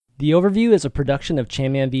The Overview is a production of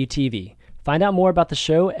ChanmanV TV. Find out more about the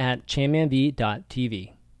show at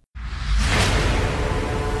chanmanv.tv.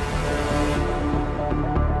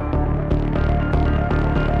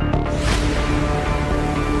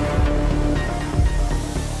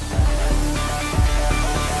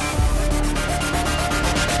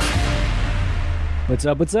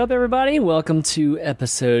 What's up, everybody? Welcome to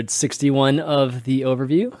episode 61 of The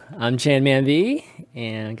Overview. I'm ChanmanV,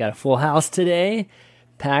 and got a full house today,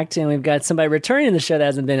 packed, and we've got somebody returning to the show that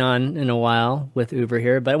hasn't been on in a while with Uber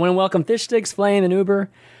here. But I want to welcome Fish Sticks, Flame, and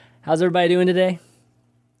Uber. How's everybody doing today?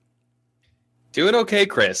 Doing okay,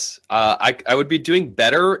 Chris. I would be doing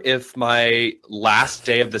better if my last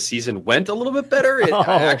day of the season went a little bit better.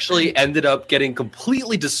 I actually ended up getting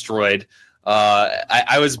completely destroyed.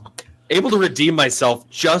 I was able to redeem myself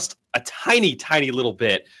just a tiny little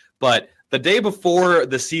bit, but the day before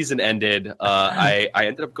the season ended, I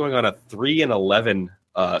ended up going on a 3-11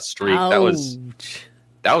 streak. Ouch.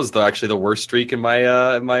 That was actually the worst streak in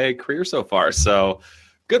my career so far. So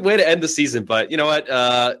good way to end the season. But you know what?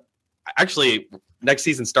 Actually, next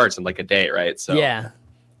season starts in like a day, right? So yeah.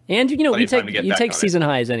 And you know, you take season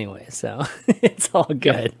highs anyway, so it's all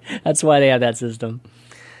good. Yeah. That's why they have that system.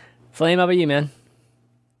 Flame, how about you, man?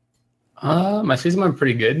 My season went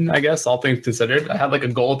pretty good, I guess, all things considered. I had like a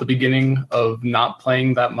goal at the beginning of not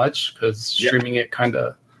playing that much because streaming it kind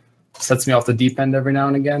of sets me off the deep end every now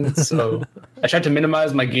and again. So I tried to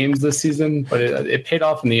minimize my games this season, but it paid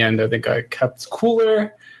off in the end. I think I kept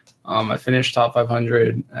cooler. I finished top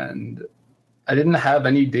 500, and I didn't have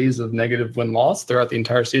any days of negative win-loss throughout the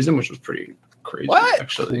entire season, which was pretty crazy,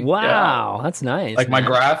 actually. Wow, yeah. That's nice. Like, my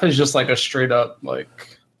graph is just like a straight up,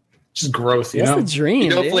 like, just growth, you know? That's the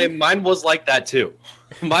dream, Flame, mine was like that, too.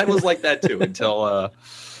 Until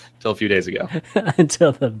a few days ago.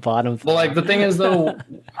 Until the bottom. Well, like, the thing is, though,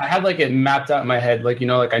 I had, like, it mapped out in my head. Like, you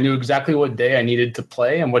know, like, I knew exactly what day I needed to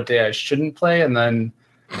play and what day I shouldn't play, and then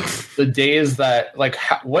the days that, like,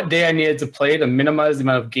 what day I needed to play to minimize the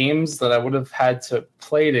amount of games that I would have had to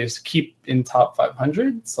play to keep in top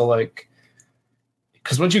 500. So, like,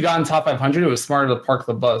 because once you got in top 500, it was smarter to park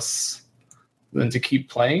the bus than to keep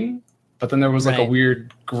playing. But then there was like a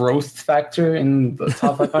weird growth factor in the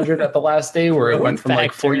top 500 at the last day where it went from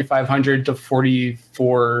like 4,500 to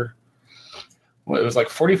 44. Well, it was like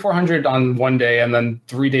 4,400 on one day, and then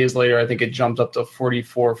 3 days later, I think it jumped up to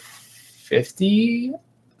 4,450.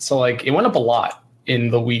 So like it went up a lot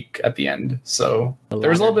in the week at the end. So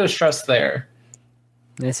there was a little bit of stress there.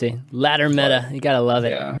 I see. Ladder meta. You gotta love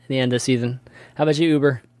it at the end of the season. How about you,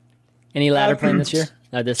 Uber? Any ladder playing this year?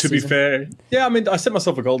 To be fair, yeah, I mean, I set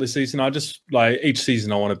myself a goal this season. I just, like, each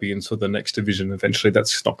season I want to be in sort of the next division. Eventually,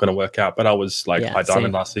 that's not going to work out. But I was, like, high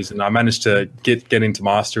diamond last season. I managed to get into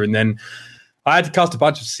master, and then I had to cast a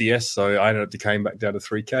bunch of CS, so I ended up decaying back down to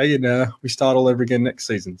 3K, and we start all over again next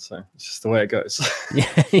season. So it's just the way it goes.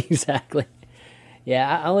 Yeah, exactly.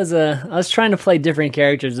 Yeah, I was trying to play different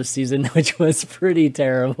characters this season, which was pretty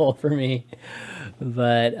terrible for me.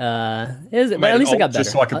 But at least I got better.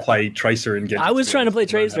 Just so I could play Tracer and get. I was trying to play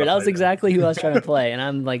Tracer. That was exactly who I was trying to play, and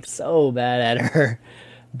I'm like so bad at her.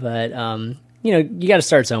 But you know, you got to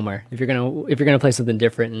start somewhere if you're gonna play something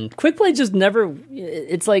different. And quick play just never.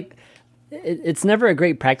 It's like it's never a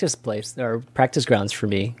great practice place or practice grounds for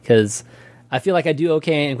me because I feel like I do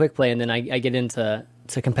okay in quick play, and then I get into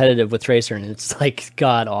competitive with Tracer, and it's like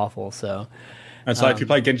god awful. So. And so if you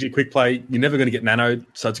play Genji quick play, you're never going to get nanoed.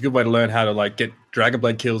 So it's a good way to learn how to like get Dragon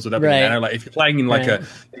Blade kills without being nano. Like if you're playing in like a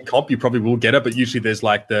comp, you probably will get it. But usually there's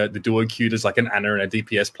like the duo queue. There's like an Ana and a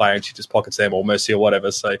DPS player, and she just pockets them or Mercy or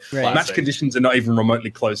whatever. So match conditions are not even remotely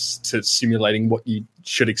close to simulating what you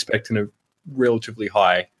should expect in a relatively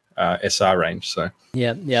high SR range. So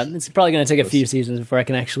yeah, it's probably going to take a few seasons before I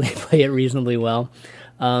can actually play it reasonably well.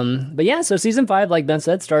 But yeah, so season 5, like Ben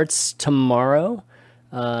said, starts tomorrow.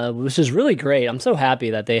 Which is really great. I'm so happy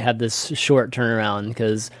that they had this short turnaround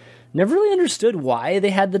because never really understood why they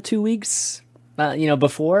had the 2 weeks,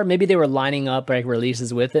 before. Maybe they were lining up like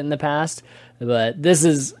releases with it in the past, but this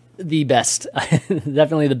is the best,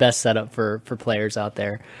 definitely the best setup for players out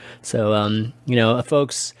there. So,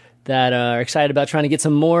 folks that are excited about trying to get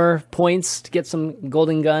some more points to get some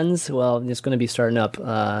golden guns, well, it's going to be starting up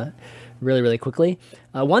really, really quickly.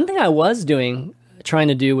 One thing I was trying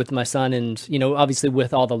to do with my son, and obviously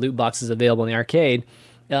with all the loot boxes available in the arcade,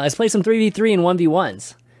 is play some 3v3 and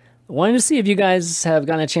 1v1s. I wanted to see if you guys have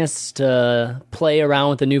gotten a chance to play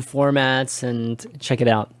around with the new formats and check it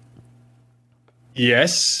out.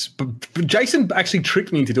 Yes, but Jason actually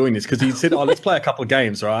tricked me into doing this because he said, "Oh, let's play a couple of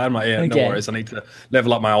games, right?" I'm like, "Yeah, no worries. I need to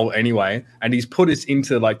level up my ult anyway." And he's put us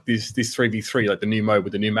into like this 3v3, like the new mode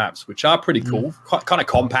with the new maps, which are pretty cool, kind of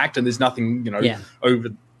compact, and there's nothing over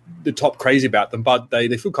the top crazy about them, but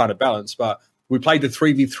they feel kind of balanced. But we played the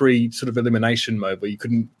 3v3 sort of elimination mode where you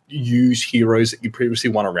couldn't use heroes that you previously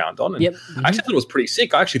won a round on. And I actually thought it was pretty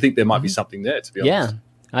sick. I actually think there might be something there, to be honest.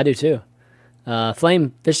 Yeah, I do too.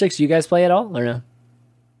 Flame, Fish Sticks, you guys play at all or no?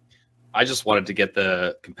 I just wanted to get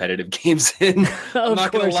the competitive games in. I'm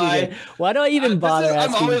not going to lie. Why do I even bother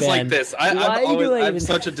asking I'm always Ben? like this. I'm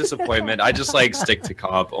such a disappointment. I just like stick to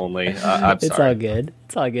comp only. I'm it's sorry. All good.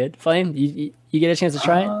 It's all good. Flame, you get a chance to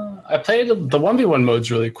try it? I played the 1v1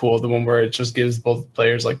 mode's really cool. The one where it just gives both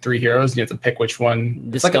players like 3 heroes and you have to pick which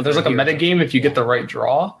one. There's like a meta game if you get the right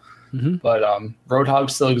draw. But Roadhog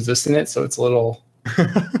still exists in it, so it's a little...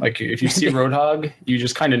 like if you see Roadhog, you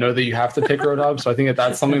just kind of know that you have to pick Roadhog. So I think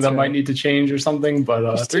that's something that might need to change or something. But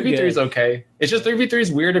 3v3 is okay. It's just 3v3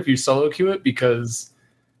 is weird if you solo queue it because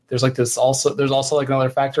there's like this also. There's also like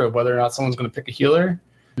another factor of whether or not someone's going to pick a healer,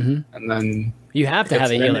 and then you have to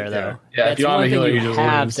have a healer though. Yeah, if you don't have a healer, you just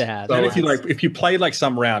have to have. So if you play like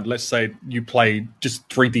some round, let's say you play just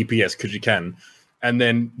 3 DPS because you can. And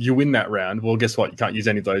then you win that round. Well, guess what? You can't use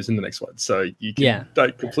any of those in the next one. So you can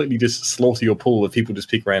don't completely just slaughter your pool if people just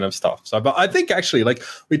pick random stuff. So, but I think actually, like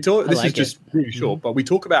we talk, this is just really short, but we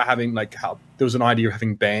talk about having like how there was an idea of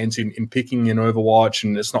having bans in picking in Overwatch,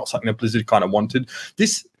 and it's not something that Blizzard kind of wanted.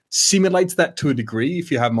 This simulates that to a degree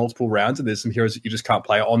if you have multiple rounds and there's some heroes that you just can't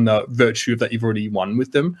play on the virtue of that you've already won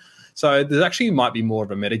with them. So there actually might be more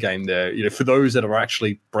of a metagame there, for those that are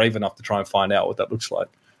actually brave enough to try and find out what that looks like.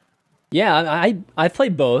 Yeah, I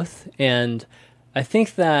played both, and I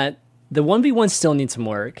think that the 1v1 still needs some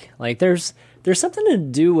work. Like there's something to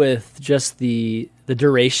do with just the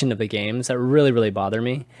duration of the games that really, really bother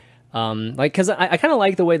me. Because I kind of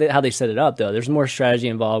like the way how they set it up, though. There's more strategy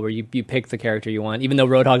involved where you pick the character you want, even though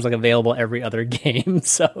Roadhog's like available every other game,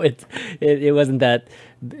 so it wasn't that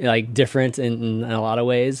like different in a lot of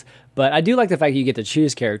ways. But I do like the fact that you get to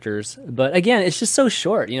choose characters. But again, it's just so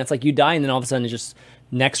short. It's like you die and then all of a sudden it's just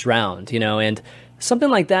next round, and something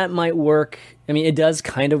like that might work. I mean, it does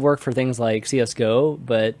kind of work for things like CSGO,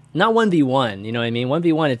 but not 1v1, you know what I mean?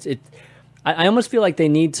 1v1, I almost feel like they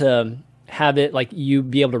need to have it like you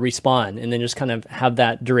be able to respawn and then just kind of have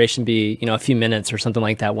that duration be, a few minutes or something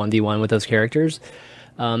like that 1v1 with those characters.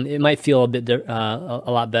 It might feel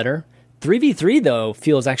a lot better. 3v3, though,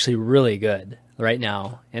 feels actually really good right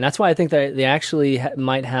now. And that's why I think that they actually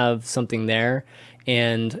might have something there.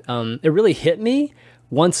 And it really hit me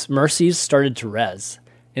once Mercies started to res.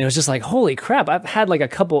 And it was just like, holy crap, I've had like a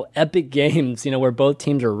couple epic games, where both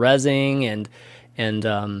teams are resing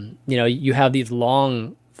and you have these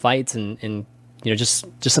long fights and just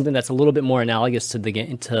something that's a little bit more analogous to the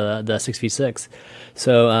game, to the 6v6.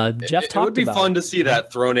 So Jeff talked about it. Would be fun to see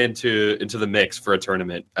that thrown into the mix for a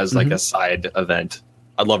tournament as like a side event.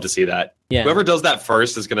 I'd love to see that. Yeah. Whoever does that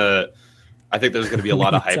first is I think there's going to be a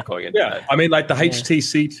lot of hype going into that. I mean, like the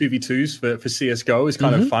HTC 2v2s for CSGO is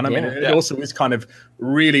kind of fun. I mean, it also is kind of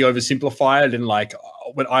really oversimplified. And like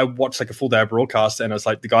when I watched like a full day of broadcast and it's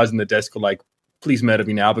like the guys in the desk were like, please murder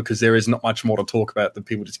me now because there is not much more to talk about than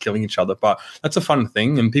people just killing each other. But that's a fun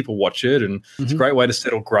thing and people watch it. And it's a great way to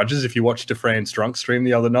settle grudges. If you watched DeFran's drunk stream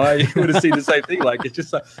the other night, you would have seen the same thing. Like it's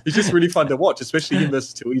just really fun to watch, especially him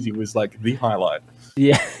versus Too Easy was like the highlight.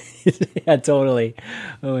 Yeah. Yeah, totally.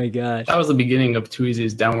 Oh my gosh. That was the beginning of Too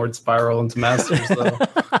Easy's downward spiral into Masters, though.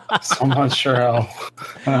 So I'm not sure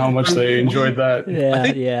how much they enjoyed that. Yeah,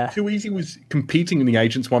 I think Too Easy was competing in the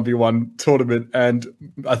Agents 1v1 tournament, and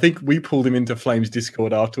I think we pulled him into Flame's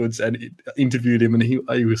Discord afterwards and interviewed him, and he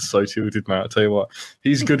was so tilted, mate. I'll tell you what,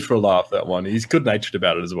 he's good for a laugh, that one. He's good-natured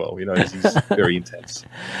about it as well. He's very intense.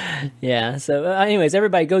 Yeah, so anyways,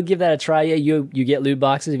 everybody go give that a try. Yeah, you get loot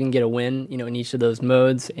boxes. You can get a win, in each of those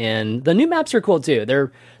modes. And the new maps are cool too.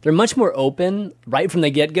 They're much more open right from the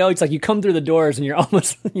get-go. It's like you come through the doors and you're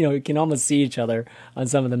almost, you can almost see each other on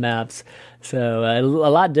some of the maps. So a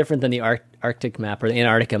lot different than the Arctic map or the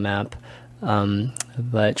Antarctica map.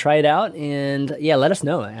 But try it out and let us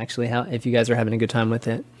know actually if you guys are having a good time with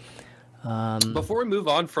it. Before we move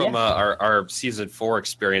on from our season 4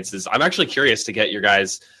 experiences, I'm actually curious to get your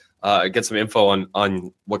guys get some info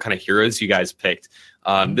on what kind of heroes you guys picked.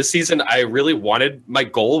 This season, my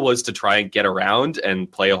goal was to try and get around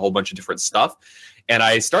and play a whole bunch of different stuff. And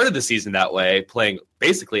I started the season that way, playing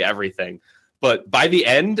basically everything. But by the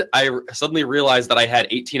end, I suddenly realized that I had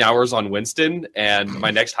 18 hours on Winston, and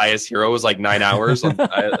my next highest hero was like 9 hours.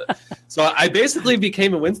 So I basically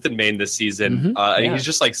became a Winston main this season. And he's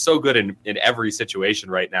just like so good in every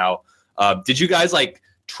situation right now. Did you guys like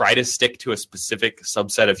try to stick to a specific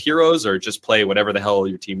subset of heroes, or just play whatever the hell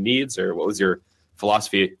your team needs, or what was your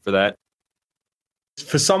philosophy for that?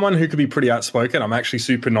 For someone who could be pretty outspoken, I'm actually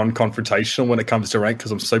super non-confrontational when it comes to rank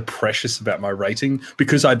because I'm so precious about my rating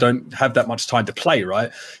because I don't have that much time to play, right?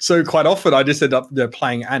 So quite often I just end up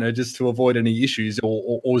playing Ana just to avoid any issues,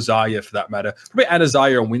 or Zarya for that matter. Probably Ana,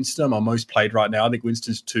 Zarya, and Winston are my most played right now. I think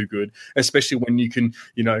Winston's too good, especially when you can,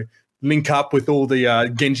 link up with all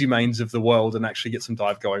the Genji mains of the world and actually get some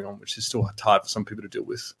dive going on, which is still hard for some people to deal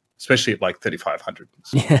with, especially at like 3,500.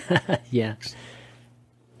 So. Yeah.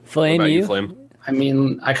 Flame, you? Flame? I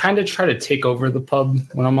mean, I kind of try to take over the pub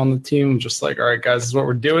when I'm on the team. Just like, all right, guys, this is what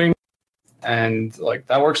we're doing. And like,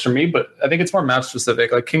 that works for me. But I think it's more map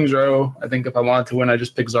specific. Like King's Row, I think if I wanted to win, I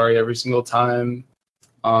just pick Zarya every single time.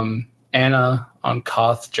 Ana on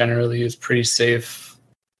Koth generally is pretty safe.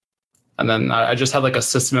 And then I just have like a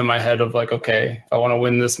system in my head of like, okay, if I want to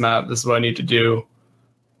win this map, this is what I need to do.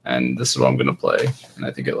 And this is what I'm going to play. And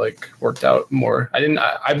I think it like worked out more. I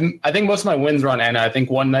think most of my wins were on Ana. I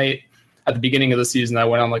think one night, at the beginning of the season, I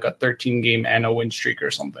went on like a 13-game Ana win streak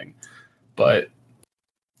or something. But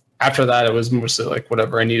after that, it was mostly like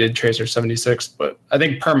whatever I needed, Tracer 76. But I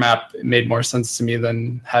think per map, it made more sense to me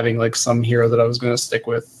than having like some hero that I was going to stick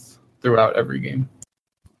with throughout every game.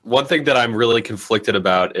 One thing that I'm really conflicted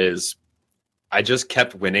about is I just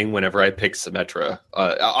kept winning whenever I picked Symmetra.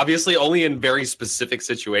 Obviously, only in very specific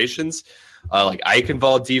situations, like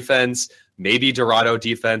Eichenwald defense, maybe Dorado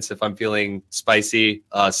defense if I'm feeling spicy,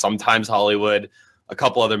 sometimes Hollywood, a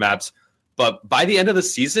couple other maps. But by the end of the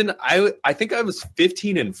season, I think I was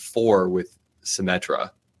 15-4 with Symmetra,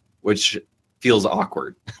 which feels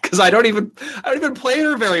awkward because I don't even play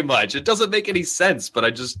her very much. It doesn't make any sense, but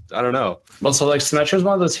I don't know. Well, so like Symmetra is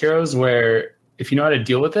one of those heroes where if you know how to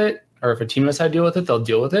deal with it, or if a team knows how to deal with it, they'll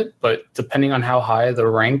deal with it. But depending on how high the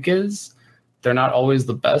rank is, they're not always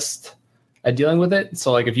the best at dealing with it.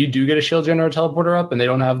 So like if you do get a shield gen or a teleporter up and they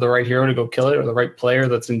don't have the right hero to go kill it, or the right player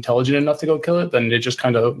that's intelligent enough to go kill it, then it just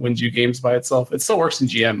kind of wins you games by itself. It still works in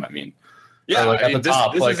GM, I mean. Yeah, like this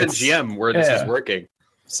is in GM where this is working.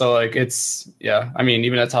 So like it's, I mean,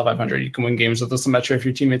 even at top 500, you can win games with the Symmetra if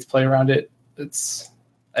your teammates play around it.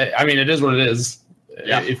 I mean, it is what it is.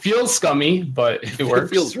 Yeah. It feels scummy, but it works.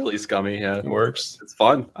 It feels really scummy, yeah. It works. It's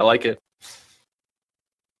fun. I like it.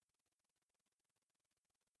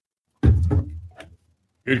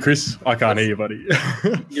 Good, Chris. I can't hear you, buddy.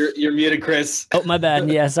 You're muted, Chris. Oh, my bad.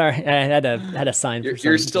 Yeah, sorry. I had a sign.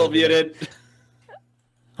 You're still muted.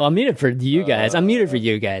 Oh, I'm muted for you guys. I'm muted for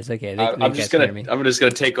you guys. Okay. I'm just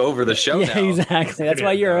gonna take over the show now. Exactly. That's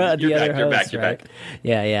why you're the other host. You're right? back.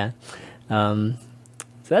 Yeah.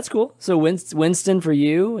 So that's cool. So Winston for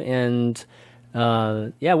you, and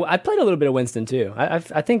I played a little bit of Winston too.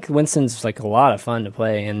 I think Winston's like a lot of fun to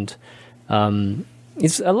play, and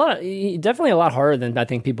it's definitely a lot harder than I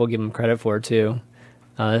think people give him credit for too.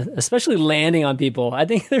 Especially landing on people. I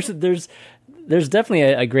think there's definitely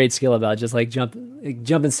a great skill about just like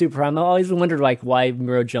jumping super high. I always wondered like why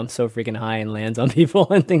Miro jumps so freaking high and lands on people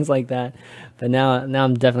and things like that. But now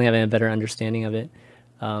I'm definitely having a better understanding of it.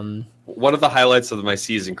 One of the highlights of my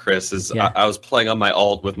season, Chris, is I was playing on my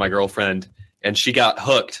ult with my girlfriend, and she got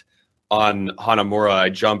hooked on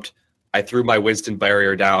Hanamura. I threw my Winston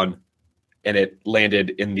barrier down, and it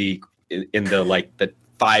landed in the like the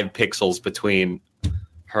 5 pixels between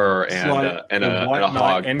her and a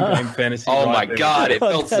hog. Oh my god, it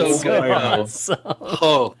felt so good.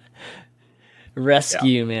 Awesome.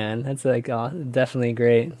 Rescue, man. That's like definitely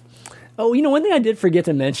great. Oh, one thing I did forget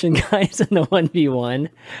to mention, guys, in the 1v1,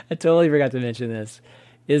 I totally forgot to mention this,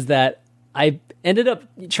 is that I ended up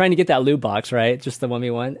trying to get that loot box, right? Just the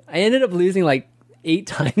 1v1. I ended up losing like 8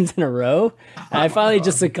 times in a row. And I finally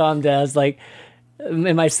just succumbed. I was like,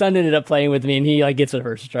 and my son ended up playing with me, and he like gets it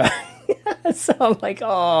first try. So I'm like,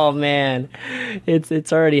 oh man,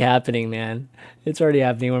 it's already happening, man. It's already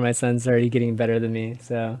happening where my son's already getting better than me.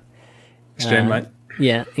 So, mate.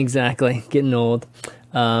 Yeah, exactly. Getting old.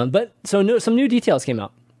 But so some new details came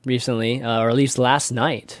out recently, or at least last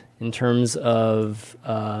night, in terms of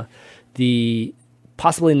the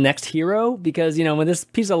possibly next hero. Because when this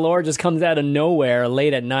piece of lore just comes out of nowhere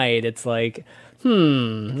late at night, it's like,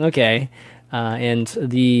 okay. And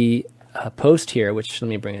the post here, which let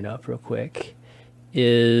me bring it up real quick,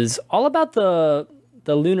 is all about the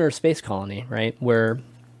lunar space colony, right? Where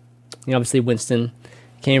obviously Winston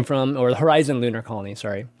came from, or the Horizon lunar colony.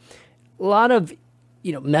 Sorry, a lot of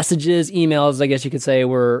messages, emails, I guess you could say,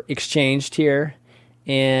 were exchanged here.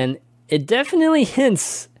 And it definitely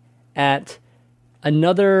hints at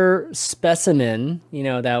another specimen,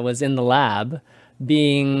 that was in the lab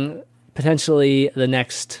being potentially the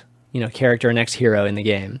next, character, next hero in the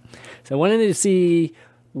game. So I wanted to see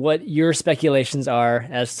what your speculations are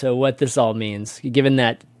as to what this all means, given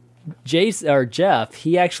that Jeff,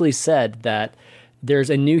 he actually said that there's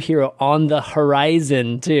a new hero on the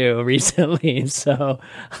horizon too recently. So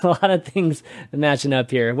a lot of things matching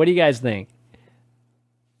up here. What do you guys think?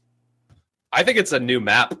 I think it's a new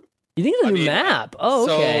map. You think it's a new map? Oh,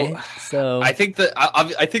 okay. So I think that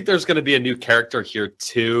I think there's going to be a new character here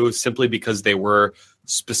too, simply because they were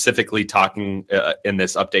specifically talking in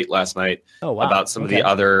this update last night about some of the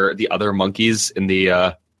other monkeys in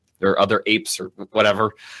the or other apes or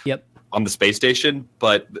whatever. Yep. On the space station.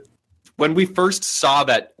 But when we first saw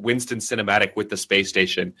that Winston cinematic with the space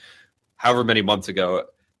station, however many months ago,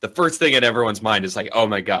 the first thing in everyone's mind is like, oh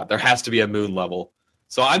my God, there has to be a moon level.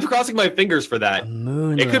 So I'm crossing my fingers for that.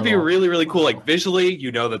 It could be really, really cool. Like visually,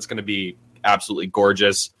 that's going to be absolutely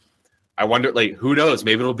gorgeous. I wonder, who knows?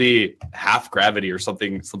 Maybe it'll be half gravity or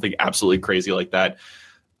something absolutely crazy like that.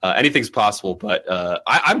 Anything's possible, but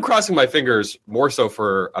I'm crossing my fingers more so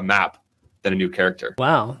for a map than a new character.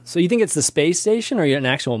 Wow. So you think it's the space station or an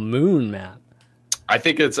actual moon map? I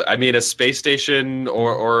think it's, a space station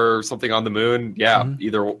or something on the moon. Yeah,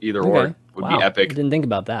 either or would be epic. I didn't think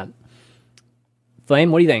about that.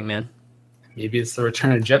 Flame, what do you think, man? Maybe it's the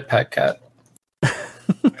return of Jetpack Cat.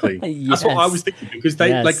 Yes. That's what I was thinking, because they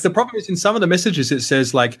the problem is in some of the messages it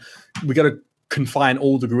says we got to confine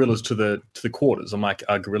all the gorillas to the quarters. I'm like,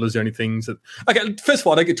 are gorillas the only things that? Okay, first of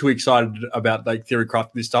all, I don't get too excited about theory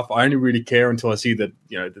crafting this stuff. I only really care until I see the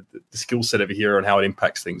skill set over here and how it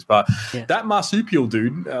impacts things. But that marsupial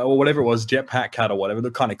dude or whatever it was, Jetpack Cat or whatever,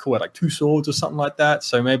 looked kind of cool. Had 2 swords or something like that.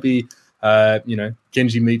 So maybe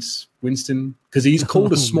Genji meets Winston, because he's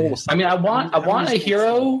called a smaller. I want a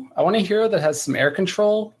hero. I want a hero that has some air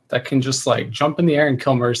control that can just jump in the air and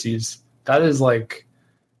kill Mercies. That is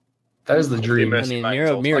the dream.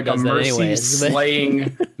 Miro does a that Mercy anyways.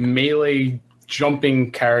 Slaying melee jumping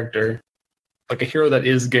character, like a hero that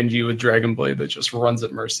is Genji with Dragon Blade that just runs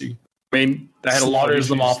at Mercy. They had slaughters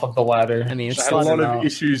them off of the ladder. They had a lot of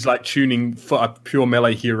issues tuning for a pure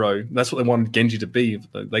melee hero. That's what they wanted Genji to be.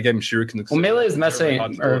 They gave him Shuriken. Well, melee is messy,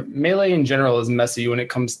 or melee in general is messy when it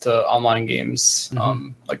comes to online games.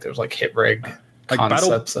 There's hit rig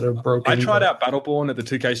concepts that are broken. I tried out Battleborn at the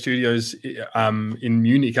 2K Studios in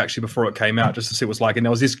Munich actually before it came out, just to see what it was like. And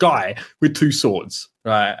there was this guy with 2 swords,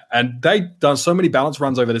 right? And they'd done so many balance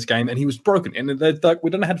runs over this game, and he was broken. And they're like, we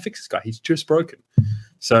don't know how to fix this guy. He's just broken.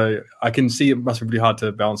 So I can see it must be pretty hard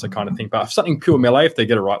to balance that kind of thing. But something pure melee, if they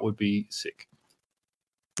get it right, would be sick.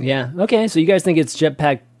 Yeah. Okay. So you guys think it's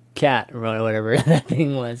Jetpack Cat or whatever that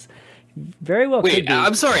thing was? Very well. Wait,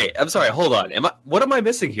 I'm sorry. Hold on. What am I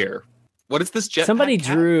missing here? What is this Jetpack? Somebody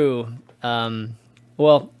Cat? drew. It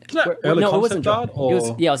wasn't art.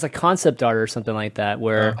 It was a concept art or something like that.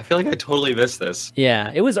 Where I feel like I totally missed this.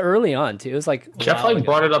 Yeah, it was early on too. It was Jeff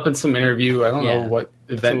brought it up in some interview. I don't know what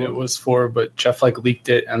event it was for, but Jeff leaked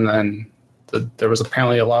it, and then there was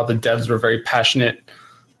apparently a lot of the devs were very passionate,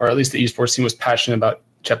 or at least the esports team was passionate about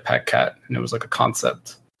Jetpack Cat, and it was a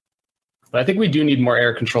concept. But I think we do need more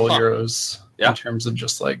air control heroes in terms of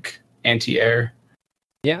just anti-air.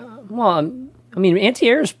 Yeah, well,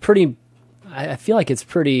 anti-air is pretty. I feel like it's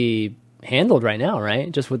pretty handled right now,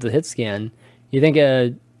 right? Just with the hit scan. You think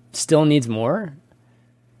it still needs more?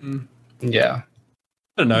 Yeah.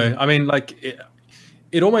 I don't know.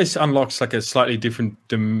 It almost unlocks a slightly different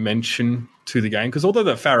dimension to the game, because although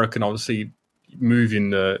the Farah can obviously move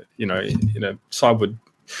in in a sideward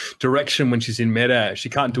direction when she's in midair, she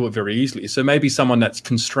can't do it very easily. So maybe someone that's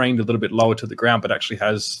constrained a little bit lower to the ground, but actually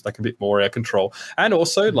has a bit more air control. And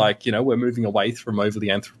also, we're moving away from overly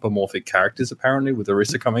anthropomorphic characters apparently with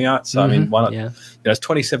Orisa coming out. So why not? Yeah. It's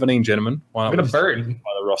 2017, gentlemen. Why not? Look at a bird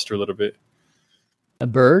by the roster a little bit. A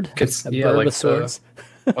bird? A bird with swords.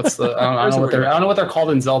 What's the? I don't know what they're called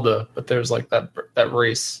in Zelda, but there's that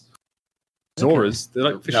race. Zoras. They're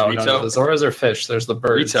like fish. No, the Zoras are fish. There's the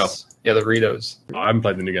birds. Rito. Yeah, the Ritos. I haven't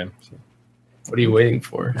played the new game. So. What are you waiting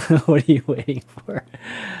for? What are you waiting for?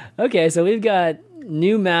 Okay, so we've got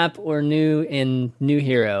new map or new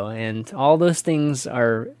hero, and all those things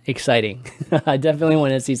are exciting. I definitely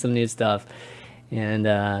want to see some new stuff, and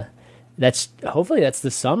hopefully that's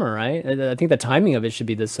this summer, right? I think the timing of it should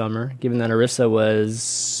be this summer, given that Orisa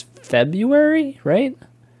was February, right?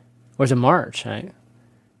 Or is it March?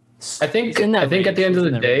 I think at the end of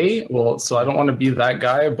the day, well, so I don't want to be that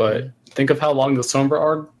guy, but think of how long the Sombra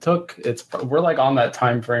arc took. We're like on that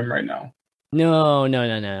time frame right now. No. We're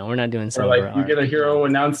not doing Sombra. Or like you get a hero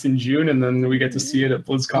announced in June, and then we get to see it at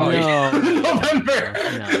BlizzCon in November.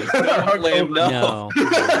 No.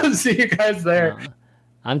 See you guys there. No.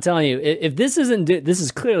 I'm telling you, if this isn't, this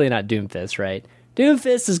is clearly not Doomfist, right?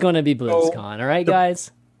 Doomfist is going to be BlizzCon, all right,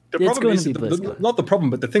 guys? The problem is, not the problem,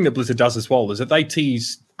 but the thing that Blizzard does as well is that they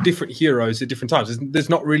tease different heroes at different times. There's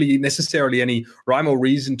not really necessarily any rhyme or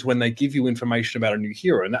reason to when they give you information about a new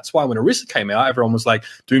hero. And that's why when Orisa came out, everyone was like,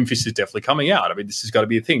 Doomfist is definitely coming out. I mean, this has got to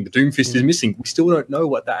be a thing. The Doomfist is missing. We still don't know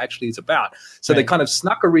what that actually is about. So they kind of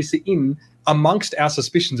snuck Orisa in amongst our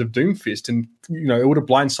suspicions of Doomfist, and it would have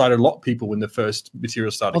blindsided a lot of people when the first material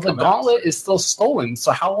started. Well, the gauntlet is still stolen,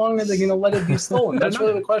 so how long are they going to let it be stolen? That's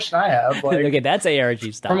really the question I have. Like, okay, that's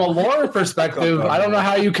ARG stuff. From a lore perspective, I don't know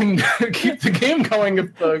how you can keep the game going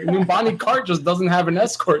if the Numbani cart just doesn't have an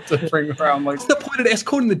escort to bring around. Like, what's the point of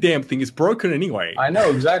escorting the damn thing? It's broken anyway. I know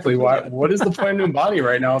exactly. What is the point of Numbani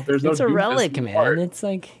right now if there's no? It's a relic, man. Cart? It's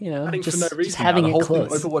like just having it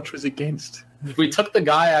close. Overwatch was against. If we took the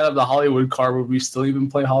guy out of the Hollywood car, would we still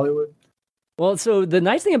even play Hollywood? Well, so the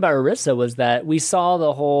nice thing about Orisa was that we saw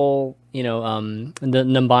the whole, the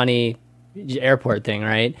Numbani airport thing,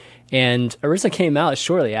 right? And Orisa came out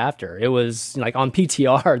shortly after. It was like on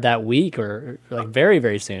PTR that week or like very,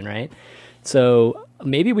 very soon, right? So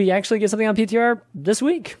maybe we actually get something on PTR this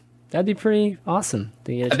week. That'd be pretty awesome.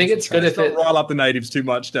 I think it's good if it rile up the natives too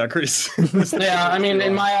much now, Chris. Yeah, I mean,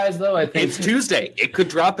 in my eyes, though, I think it's Tuesday. It could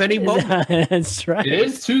drop any moment. That's right. It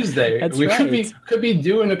is Tuesday. Could be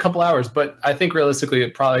due in a couple hours, but I think realistically,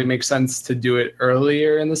 it probably makes sense to do it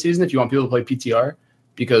earlier in the season if you want people to play PTR,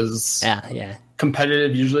 because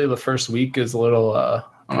competitive usually the first week is a little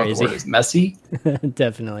crazy, messy.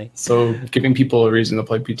 Definitely. So giving people a reason to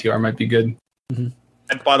play PTR might be good. Mm-hmm.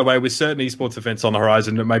 And by the way, with certain esports events on the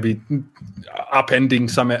horizon, it may be upending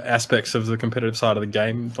some aspects of the competitive side of the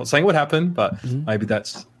game. Not saying what happened, but maybe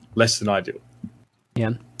that's less than ideal.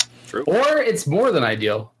 Yeah, true. Or it's more than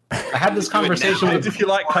ideal. I had this conversation with, if you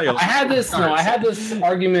like chaos. I had this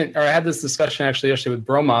argument, or I had this discussion actually yesterday with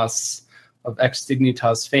Bromas of Ex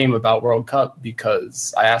Dignitas fame about World Cup,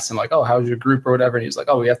 because I asked him like, "Oh, how's your group or whatever?" And he's like,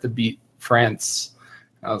 "Oh, we have to beat France."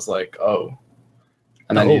 And I was like, "Oh."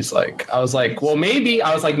 And then he's like, I was like, maybe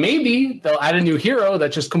they'll add a new hero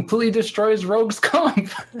that just completely destroys Rogue's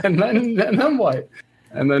comp. and then what?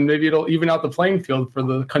 And then maybe it'll even out the playing field for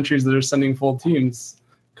the countries that are sending full teams.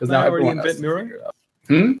 Because now everyone has to figure it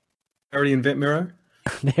out. Already invent Miro?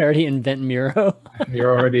 They already invent Miro.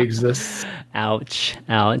 Miro already exists. Ouch.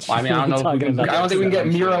 Well, I mean, I don't think we can get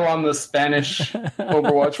Miro on the Spanish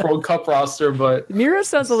Overwatch World Cup roster, but Miro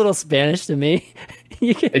sounds a little Spanish to me.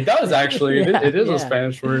 It does actually. It is a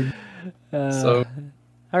Spanish word. So,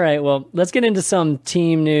 all right. Well, let's get into some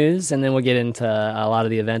team news, and then we'll get into a lot of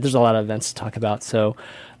the events. There's a lot of events to talk about. So,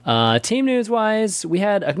 team news wise, we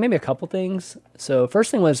had maybe a couple things. So, first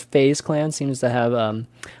thing was FaZe Clan seems to have a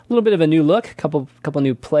little bit of a new look. A couple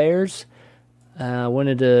new players.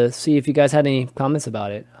 Wanted to see if you guys had any comments about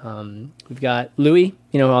it. We've got Louis,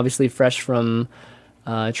 obviously fresh from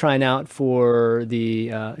trying out for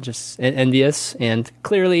the just Envious, and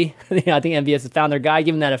clearly, I think Envious has found their guy,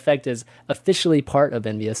 given that Effect is officially part of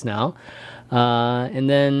Envious now. And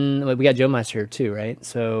then we got Joe Meister here too, right?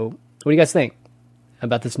 So, what do you guys think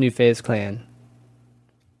about this new FaZe Clan?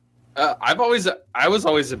 I was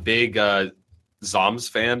always a big Zoms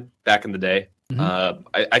fan back in the day.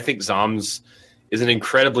 I think Zoms is an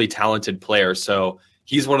incredibly talented player, so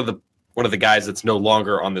he's one of the guys that's no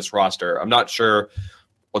longer on this roster. I'm not sure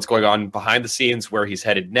what's going on behind the scenes, where he's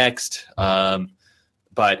headed next.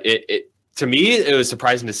 But it to me, it was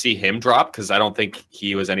surprising to see him drop, because I don't think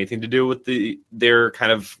he was anything to do with their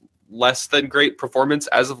kind of less than great performance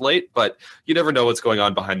as of late. But you never know what's going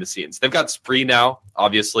on behind the scenes. They've got Spree now,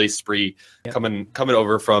 obviously Spree coming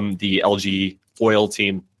over from the LG Oil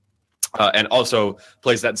team. And also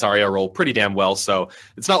plays that Zarya role pretty damn well. So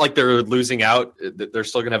it's not like they're losing out. They're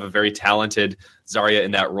still going to have a very talented Zarya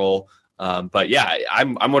in that role. But yeah,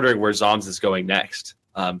 I'm wondering where Zoms is going next.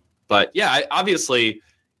 But yeah, obviously,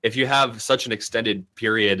 if you have such an extended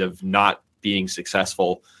period of not being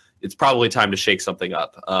successful, it's probably time to shake something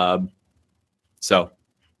up. So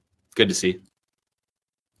good to see.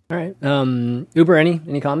 All right. Uber,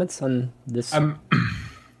 any comments on this?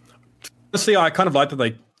 Honestly, I kind of like that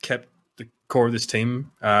they kept core of this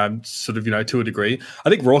team, sort of, to a degree. I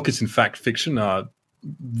think Rork is in fact fiction.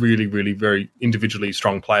 really, really very individually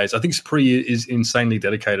strong players. I think Spree is insanely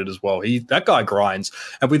dedicated as well. That guy grinds.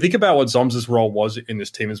 And we think about what Zom's role was in this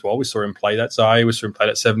team as well. We saw him play that Zarya. We saw him play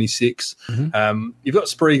that 76. You've got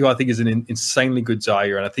Spree, who I think is an insanely good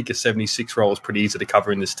Zarya, and I think a 76 role is pretty easy to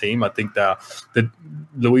cover in this team. I think that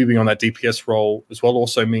Louis being on that DPS role as well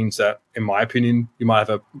also means that, in my opinion, you might have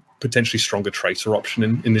a potentially stronger Tracer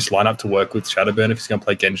option in this lineup to work with Shadowburn if he's going to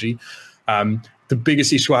play Genji. The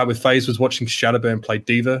biggest issue I had with FaZe was watching Shadowburn play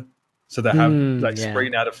D.Va, so they have Spree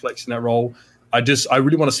now to flex in that role. I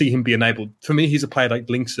really want to see him be enabled. For me, he's a player like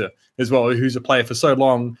Linkser as well, who's a player for so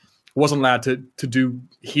long wasn't allowed to do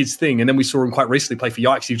his thing, and then we saw him quite recently play for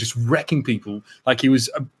Yikes. He was just wrecking people. Like, he was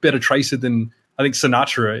a better Tracer than I think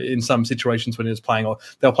Sinatra in some situations when he was playing, or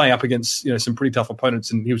they were playing up against some pretty tough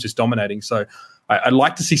opponents, and he was just dominating. So I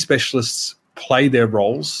like to see specialists play their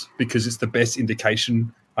roles because it's the best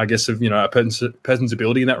indication, I guess, of a person's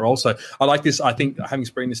ability in that role. So I like this. I think having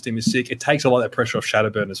Spree in this team is sick. It takes a lot of that pressure off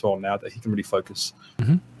Shadowburn as well now that he can really focus.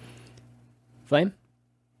 Flame?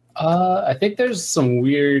 I think there's some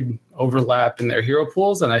weird overlap in their hero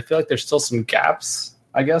pools, and I feel like there's still some gaps,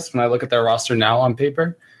 I guess, when I look at their roster now on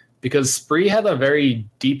paper. Because Spree had a very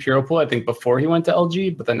deep hero pool, I think, before he went to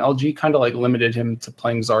LG, but then LG kind of limited him to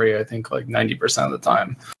playing Zarya, I think, 90% of the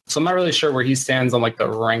time. So I'm not really sure where he stands on the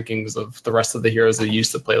rankings of the rest of the heroes that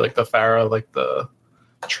used to play, the Pharah, the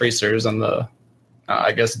Tracers, and the,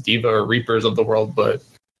 I guess, D.Va or Reapers of the world. But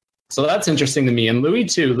so that's interesting to me. And Louis,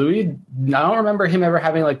 too. Louis, I don't remember him ever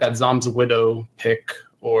having that Zom's Widow pick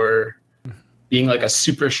or being a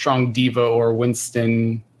super strong D.Va or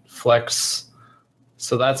Winston flex.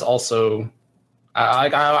 So that's also,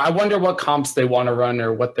 I wonder what comps they want to run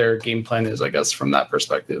or what their game plan is, I guess, from that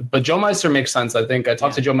perspective. But Joe Meister makes sense. I think I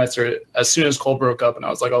talked to Joe Meister as soon as Cole broke up, and I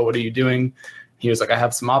was like, oh, what are you doing? He was like, I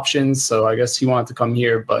have some options. So I guess he wanted to come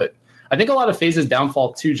here. But I think a lot of FaZe's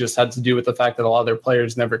downfall, too, just had to do with the fact that a lot of their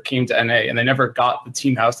players never came to NA, and they never got the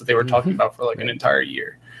team house that they were talking about for an entire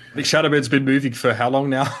year. I think Shadowbird's been moving for how long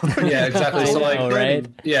now? Yeah, exactly. So right?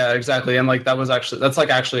 Yeah, exactly. And that's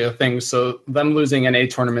actually a thing. So them losing NA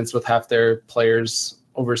tournaments with half their players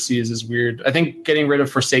overseas is weird. I think getting rid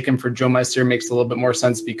of Forsaken for Joe Meister makes a little bit more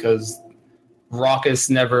sense because Raucus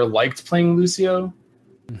never liked playing Lucio.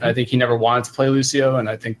 I think he never wanted to play Lucio, and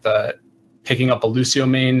I think that picking up a Lucio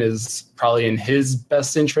main is probably in his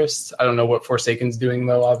best interest. I don't know what Forsaken's doing,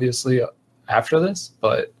 though, obviously, after this,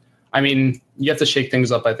 but I mean, you have to shake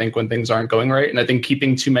things up, I think, when things aren't going right. And I think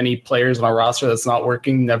keeping too many players on a roster that's not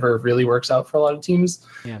working never really works out for a lot of teams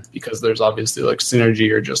because there's obviously synergy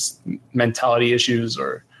or just mentality issues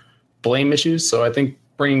or blame issues. So I think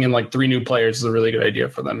bringing in 3 new players is a really good idea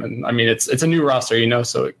for them. And I mean, it's a new roster,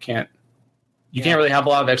 so you can't really have a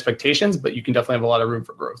lot of expectations, but you can definitely have a lot of room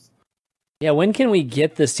for growth. Yeah, when can we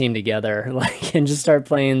get this team together and just start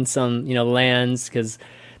playing some, LANs? Because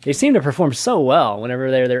they seem to perform so well whenever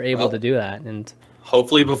they're able to do that, and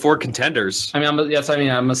hopefully before contenders. I mean,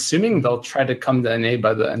 I'm assuming they'll try to come to NA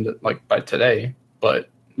by the end of, by today. But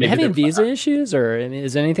maybe having visa issues, or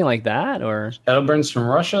is there anything like that, or Shadowburn's from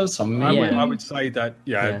Russia? So I would say that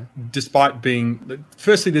despite being,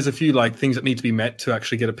 firstly, there's a few things that need to be met to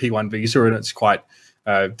actually get a P1 visa, and it's quite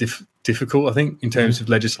difficult, I think, in terms of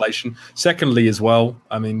legislation. Secondly, as well,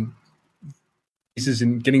 I mean,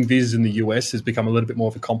 getting visas in the US has become a little bit more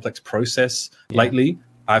of a complex process lately.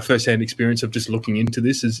 I have first-hand experience of just looking into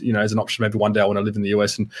this as an option. Maybe one day I want to live in the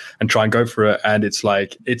US and try and go for it. And it's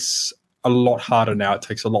a lot harder now. It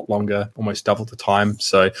takes a lot longer, almost double the time.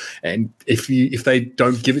 So, and if they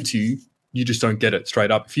don't give it to you, you just don't get it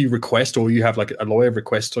straight up. If you request, or you have a lawyer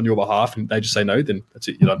request on your behalf and they just say no, then that's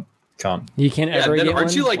it. Can't. You can't ever get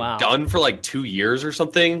aren't one? you done for 2 years or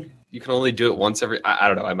something? You can only do it once every. I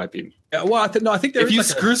don't know. I might be. Well, I think there if you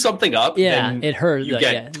screw something up, then it hurts. You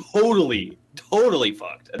get totally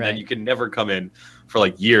fucked, and then you can never come in for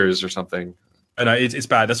years or something. I know it's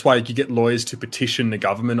bad. That's why you get lawyers to petition the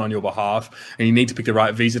government on your behalf, and you need to pick the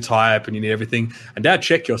right visa type, and you need everything. And they'll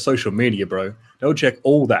check your social media, bro. They'll check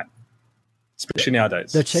all that, especially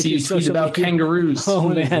nowadays. They'll check your social about kangaroos. Oh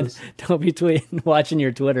man, don't be watching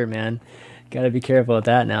your Twitter, man. Got to be careful with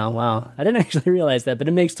that now. Wow. I didn't actually realize that, but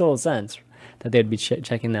it makes total sense that they'd be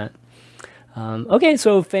checking that. Okay,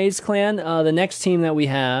 so FaZe Clan, the next team that we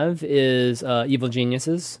have is Evil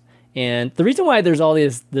Geniuses. And the reason why there's all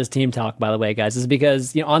this team talk, by the way, guys, is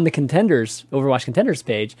because on the Contenders, Overwatch Contenders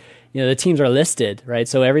page, the teams are listed, right?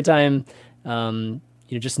 So every time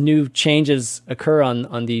just new changes occur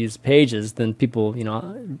on these pages, then people,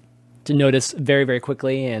 to notice very, very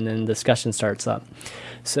quickly, and then discussion starts up.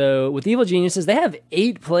 So with Evil Geniuses, they have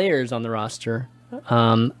 8 players on the roster.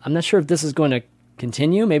 I'm not sure if this is going to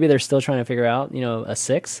continue. Maybe they're still trying to figure out, a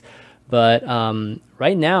 6. But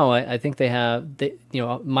right now, I think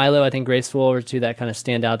Milo, I think Graceful are two that kind of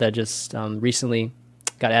stand out that just recently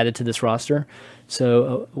got added to this roster.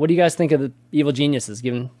 So what do you guys think of the Evil Geniuses?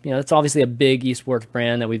 Given, it's obviously a big esports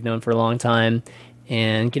brand that we've known for a long time,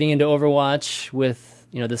 and getting into Overwatch with,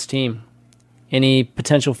 this team. Any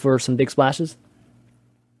potential for some big splashes?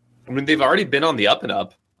 I mean, they've already been on the up and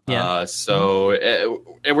up. Yeah.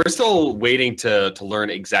 And we're still waiting to learn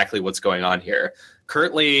exactly what's going on here.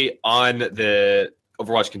 Currently on the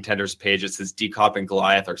Overwatch contenders page, it says Decop and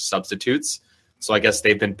Goliath are substitutes. So I guess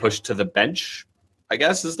they've been pushed to the bench, I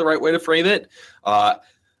guess is the right way to frame it.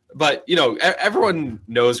 But, everyone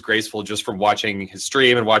knows Graceful just from watching his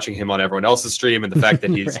stream and watching him on everyone else's stream, and the fact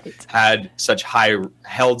that he's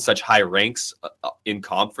held such high ranks in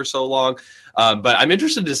comp for so long. But I'm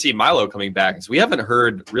interested to see Milo coming back, because we haven't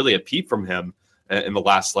heard really a peep from him in the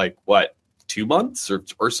last 2 months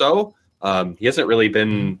or so. He hasn't really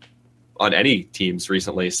been on any teams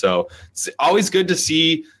recently. So it's always good to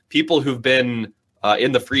see people who've been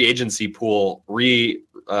in the free agency pool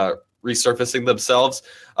resurfacing themselves.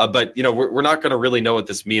 But, we're not going to really know what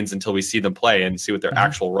this means until we see them play and see what their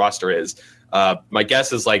actual roster is. My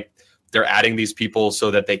guess is they're adding these people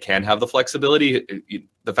so that they can have the flexibility.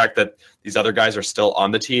 The fact that these other guys are still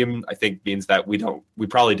on the team, I think, means that we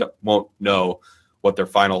won't know what their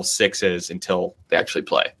final 6 is until they actually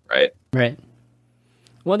play, right? Right.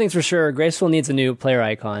 One thing's for sure, Graceful needs a new player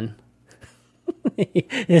icon.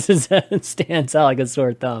 This stands out like a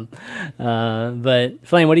sore thumb. But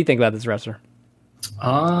Flame, what do you think about this wrestler?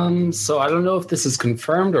 So I don't know if this is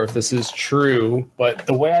confirmed or if this is true, but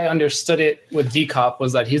the way I understood it with Decop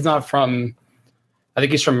was that he's not from, I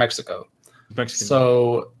think he's from Mexico. Mexican.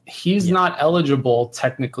 So he's not eligible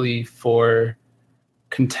technically for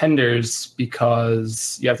contenders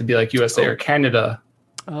because you have to be USA or Canada.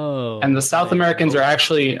 Oh. And the South Americans are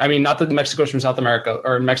actually, not that Mexico's from South America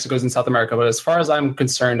or Mexico's in South America, but as far as I'm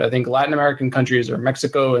concerned, I think Latin American countries or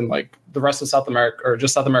Mexico and the rest of South America, or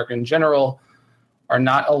just South America in general, are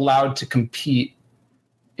not allowed to compete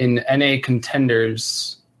in NA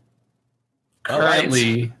contenders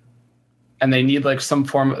currently. Right. And they need some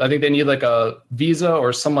form, I think they need a visa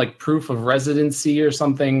or some proof of residency or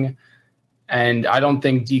something. And I don't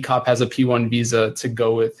think Decop has a P1 visa to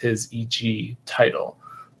go with his EG title.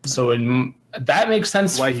 So that makes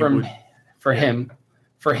sense for him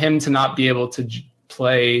to not be able to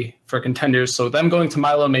play for contenders. So them going to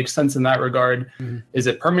Milo makes sense in that regard. Mm-hmm. Is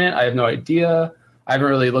it permanent? I have no idea. I haven't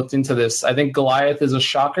really looked into this. I think Goliath is a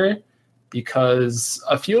shocker because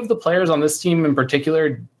a few of the players on this team in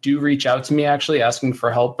particular do reach out to me actually asking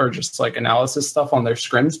for help or just analysis stuff on their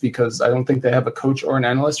scrims, because I don't think they have a coach or an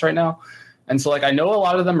analyst right now. And so I know a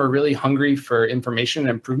lot of them are really hungry for information and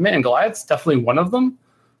improvement, and Goliath's definitely one of them.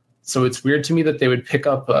 So it's weird to me that they would pick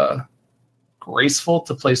up Graceful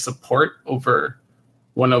to play support over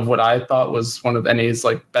one of what I thought was one of NA's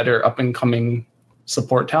better up and coming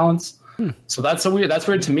support talents. So that's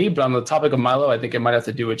weird to me. But on the topic of Milo, I think it might have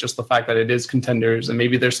to do with just the fact that it is contenders, and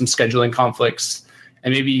maybe there's some scheduling conflicts,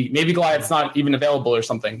 and maybe Goliath's not even available or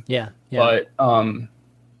something. Yeah. But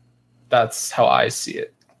that's how I see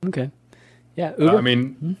it. Okay. Yeah.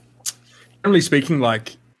 Generally speaking,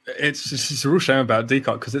 it's a real shame about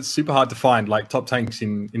Decop because it's super hard to find top tanks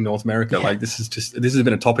in North America. Yeah. This has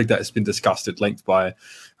been a topic that has been discussed at length by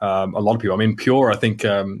a lot of people. Pure, I think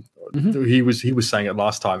he was saying it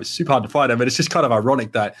last time. It's super hard to find him, but it's just kind of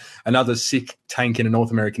ironic that another sick tank in a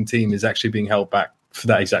North American team is actually being held back for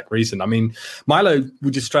that exact reason. Milo,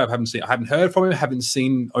 we just straight up I haven't heard from him, haven't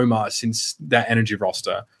seen Omar since that energy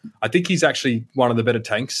roster. I think he's actually one of the better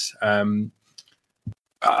tanks.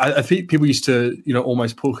 I think people used to,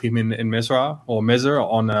 almost put him in Mezra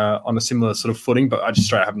on a similar sort of footing, but I just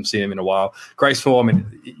straight haven't seen him in a while. Graceful,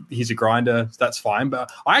 he's a grinder, that's fine.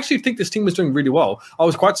 But I actually think this team was doing really well. I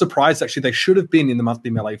was quite surprised, actually. They should have been in the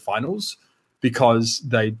monthly Melee finals because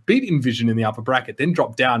they beat Envision in the upper bracket, then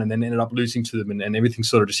dropped down and then ended up losing to them, and everything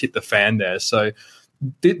sort of just hit the fan there. So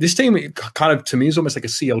this team kind of, to me, is almost like a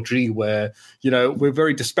CLG where, we're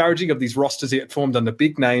very disparaging of these rosters that get formed under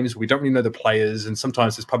big names. We don't really know the players, and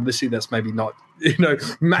sometimes there's publicity that's maybe not,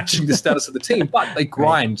 matching the status of the team, but they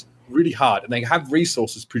grind really hard and they have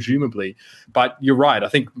resources, presumably. But you're right. I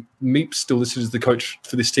think Meep still listed as the coach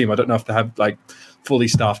for this team. I don't know if they have fully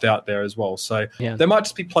staffed out there as well. So they might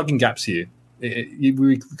just be plugging gaps here.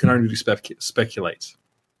 We can only really speculate.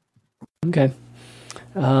 Okay.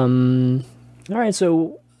 All right,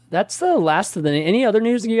 so that's the last of any other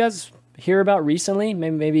news that you guys hear about recently?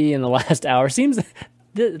 Maybe in the last hour. Seems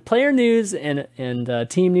the player news and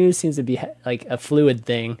team news seems to be like a fluid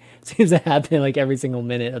thing. It seems to happen like every single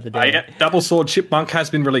minute of the day. Yeah. Double Sword Chipmunk has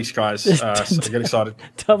been released, guys. So get excited.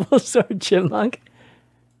 Double Sword Chipmunk.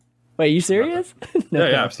 Wait, you serious? No,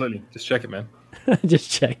 yeah, absolutely. Just check it, man. Just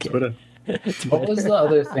check it. Twitter. What was the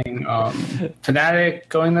other thing? Fnatic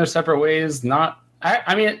going their separate ways.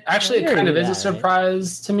 I mean, actually, it kind of is a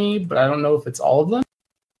surprise to me, but I don't know if it's all of them.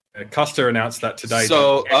 Custer announced that today.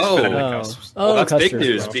 So, that's big Custer's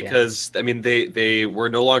news well, because I mean they were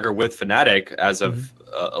no longer with Fnatic as of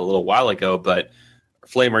a little while ago. But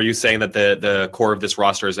Flame, are you saying that the core of this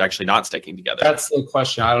roster is actually not sticking together? That's the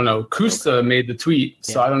question. I don't know. Kusta made the tweet,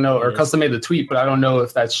 so I don't know, or Kusta made the tweet, but I don't know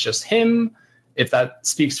if that's just him, if that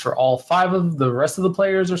speaks for all 5 of the rest of the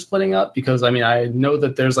players are splitting up. Because I mean, I know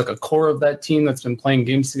that there's like a core of that team that's been playing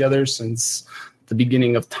games together since the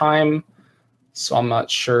beginning of time. So I'm not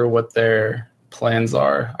sure what their plans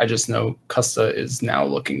are. I just know Custa is now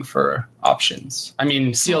looking for options. I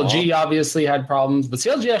mean, CLG obviously had problems, but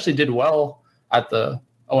CLG actually did well at the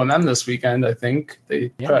OMM this weekend. I think they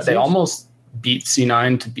almost beat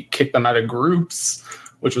C9 to kick them out of groups,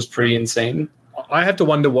 which was pretty insane. I have to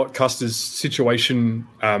wonder what Custer's situation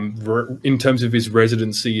in terms of his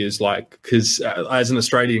residency is like, because as an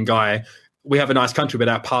Australian guy, we have a nice country, but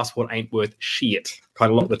our passport ain't worth shit quite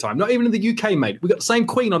a lot of the time. Not even in the UK, mate. We got the same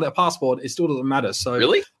queen on that passport. It still doesn't matter. So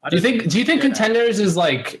really, do you think Contenders is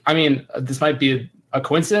like? I mean, this might be a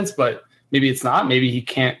coincidence, but maybe it's not. Maybe he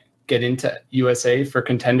can't get into USA for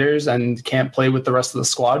Contenders and can't play with the rest of the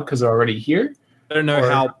squad because they're already here. I don't know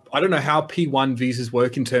how P1 visas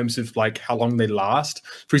work in terms of like how long they last.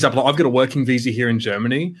 For example, I've got a working visa here in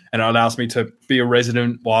Germany and it allows me to be a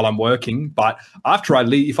resident while I'm working. But after I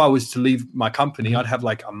leave, if I was to leave my company, I'd have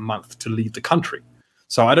like a month to leave the country.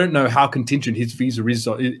 So I don't know how contingent his visa is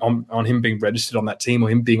on him being registered on that team or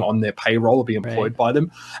him being on their payroll or being employed by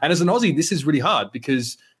them. And as an Aussie, this is really hard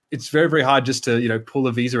because it's very, very hard just to, pull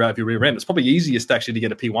a visa out of your rear end. It's probably easiest actually to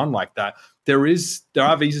get a P1 like that. There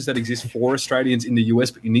are visas that exist for Australians in the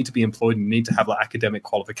US, but you need to be employed and you need to have like academic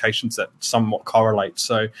qualifications that somewhat correlate.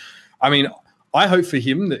 So, I mean, I hope for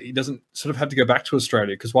him that he doesn't sort of have to go back to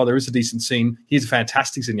Australia because while there is a decent scene, he's a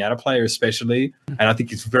fantastic Zenyatta player especially. And I think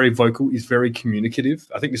he's very vocal. He's very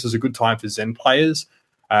communicative. I think this is a good time for Zen players.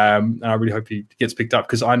 And I really hope he gets picked up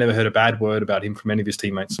because I never heard a bad word about him from any of his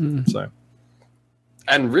teammates. So.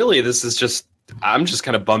 And really, this is I'm just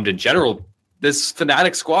kind of bummed in general. This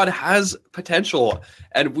Fnatic squad has potential,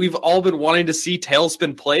 and we've all been wanting to see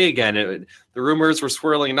Tailspin play again. The rumors were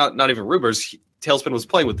swirling, not even rumors. Tailspin was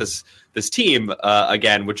playing with this team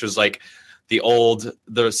again, which was like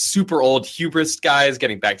the super old hubris guys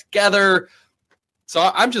getting back together.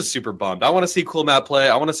 So I'm just super bummed. I want to see Cool Matt play.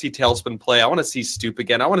 I want to see Tailspin play. I want to see Stoop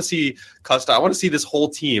again. I want to see Custa. I want to see this whole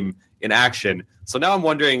team in action. So now I'm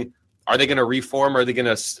wondering, are they going to reform? Are they going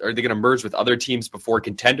to merge with other teams before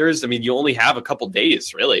Contenders? I mean, you only have a couple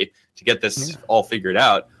days really to get this all figured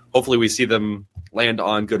out. Hopefully, we see them land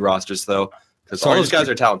on good rosters though, because all these guys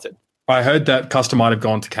are talented. I heard that Custer might have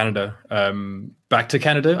gone to Canada, back to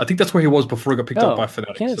Canada. I think that's where he was before he got picked up by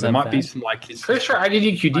Fnatic. So there might be some like his. Pretty sure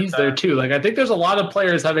IDDQD's there too. Like I think there's a lot of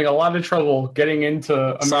players having a lot of trouble getting into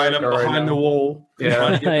America behind the wall. Yeah,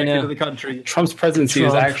 trying to get back into the country. Trump's presidency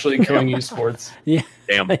is actually killing esports. Yeah,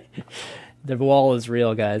 damn. The wall is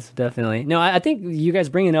real, guys. Definitely. No, I think you guys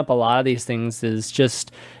bringing up a lot of these things is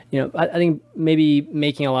just, I think maybe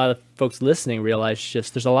making a lot of folks listening realize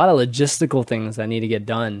just there's a lot of logistical things that need to get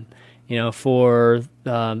done. For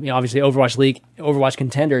obviously Overwatch League, Overwatch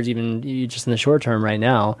Contenders, even just in the short term right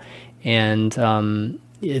now, and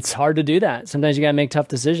it's hard to do that. Sometimes you gotta make tough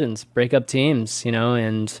decisions, break up teams,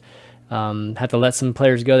 and have to let some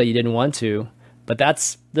players go that you didn't want to. But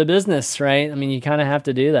that's the business, right? I mean, you kind of have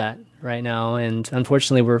to do that right now, and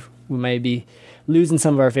unfortunately, we might be losing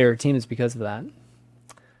some of our favorite teams because of that.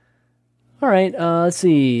 All right, let's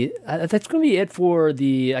see. That's going to be it for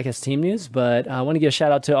the, team news, but I want to give a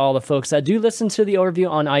shout out to all the folks that do listen to the overview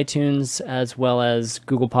on iTunes as well as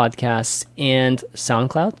Google Podcasts and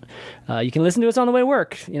SoundCloud. You can listen to us on the way to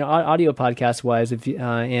work, audio podcast-wise.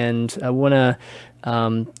 And I want to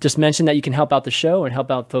just mention that you can help out the show and help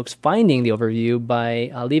out folks finding the overview by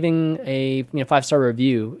leaving a 5-star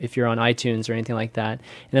review if you're on iTunes or anything like that.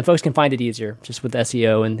 And then folks can find it easier just with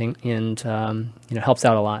SEO and helps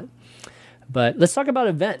out a lot. But let's talk about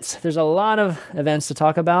events. There's a lot of events to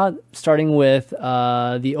talk about, starting with the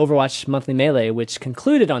Overwatch Monthly Melee, which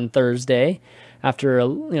concluded on Thursday after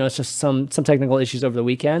it's just some technical issues over the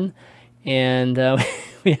weekend, and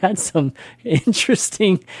we had some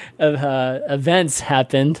interesting events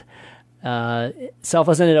happened.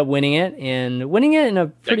 Selfless ended up winning it in a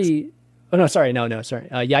pretty Oh no, sorry, sorry.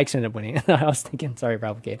 Yikes ended up winning it. I was thinking, sorry,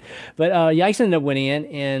 Ravelcade, but Yikes ended up winning it,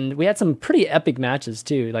 and we had some pretty epic matches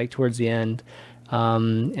too, like towards the end.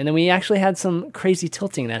 And then we actually had some crazy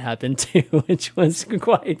tilting that happened too, which was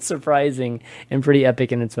quite surprising and pretty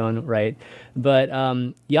epic in its own right. But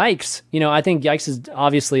Yikes, I think Yikes is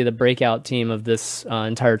obviously the breakout team of this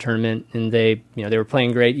entire tournament, and they were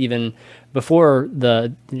playing great even before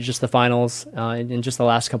the finals in just the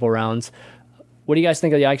last couple rounds. What do you guys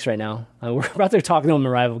think of Yikes right now? We're about to talk to them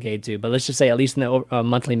in Rivalcade too, but let's just say at least in the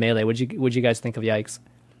monthly melee, would you guys think of Yikes?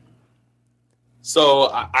 So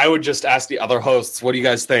I would just ask the other hosts, what do you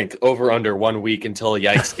guys think? Over under 1 week until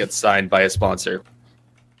Yikes gets signed by a sponsor.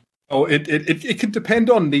 Oh, it could depend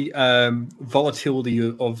on the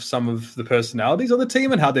volatility of some of the personalities on the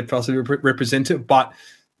team and how they possibly represent it. But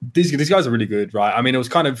these guys are really good, right? I mean, it was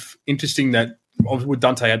kind of interesting that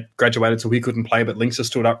Dante had graduated, so he couldn't play, but Linksa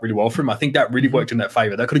stood up really well for him. I think that really worked in their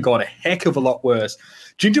favor. That could have gone a heck of a lot worse.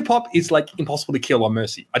 Ginger Pop is like impossible to kill on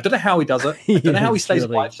Mercy. I don't know how he does it. I don't know how he stays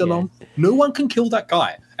alive so long. No one can kill that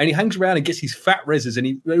guy. And he hangs around and gets his fat reses, and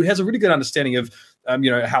he has a really good understanding of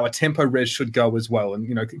how a tempo res should go as well,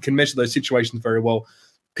 and can measure those situations very well.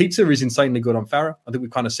 Pizza is insanely good on Farah. I think we've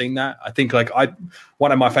kind of seen that. I think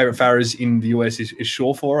one of my favorite Farahs in the US is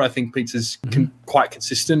Shore. I think Pizza's quite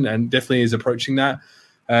consistent and definitely is approaching that.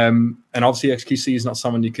 And obviously XQC is not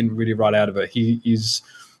someone you can really write out of it. He's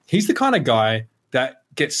the kind of guy that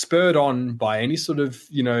gets spurred on by any sort of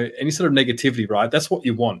negativity, right? That's what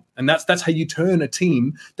you want. And that's how you turn a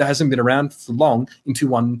team that hasn't been around for long into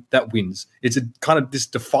one that wins. It's a kind of this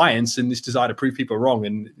defiance and this desire to prove people wrong.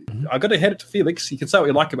 And I got to head it to Felix. You can say what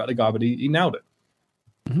you like about the guy, but he nailed it.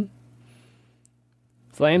 Mm-hmm.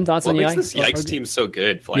 Flame, thoughts on Yikes? This Yikes team's so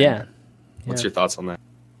good, Flame. Yeah. What's your thoughts on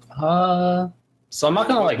that? So I'm not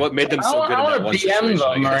gonna what made them so good. I don't want to BM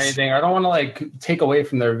them or anything. I don't want to take away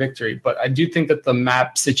from their victory, but I do think that the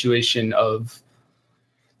map situation of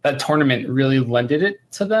that tournament really lended it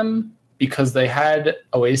to them because they had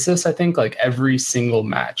Oasis. I think every single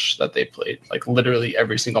match that they played, literally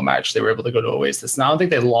every single match, they were able to go to Oasis. Now I don't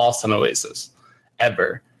think they lost on Oasis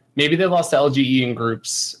ever. Maybe they lost to LGE in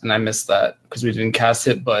groups, and I missed that because we didn't cast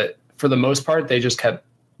it. But for the most part, they just kept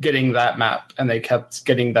getting that map and they kept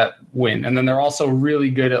getting that win. And then they're also really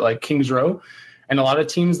good at Kings Row, and a lot of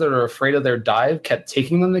teams that are afraid of their dive kept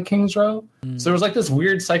taking them to Kings Row. So there was this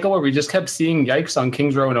weird cycle where we just kept seeing Yikes on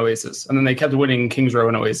Kings Row and Oasis, and then they kept winning Kings Row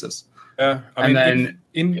and Oasis. Yeah,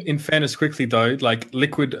 in fairness, quickly though,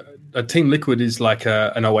 Liquid, Team Liquid is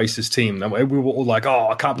an Oasis team. And we were all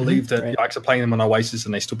I can't believe that Yikes are playing them on Oasis,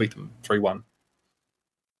 and they still beat them 3-1.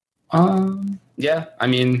 Yeah, I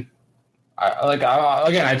mean,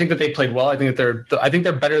 I think that they played well. I think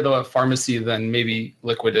they're better though at Pharmacy than maybe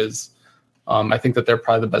Liquid is. I think that they're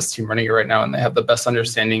probably the best team running it right now, and they have the best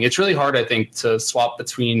understanding. It's really hard, I think, to swap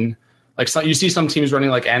between you see some teams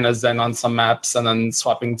running Anna Zen on some maps, and then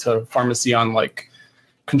swapping to Pharmacy on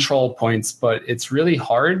control points. But it's really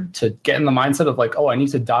hard to get in the mindset of I need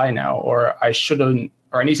to die now, or I shouldn't,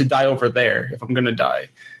 or I need to die over there if I'm going to die.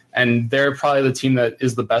 And they're probably the team that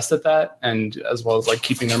is the best at that, and as well as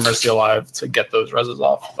keeping their Mercy alive to get those reses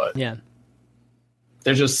off. But yeah,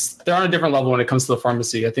 they're on a different level when it comes to the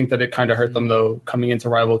Pharmacy. I think that it kind of hurt them though coming into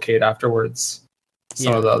Rivalcade afterwards.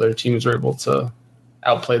 Some of the other teams were able to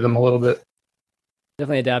outplay them a little bit.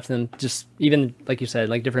 Definitely adapt to them, just even like you said,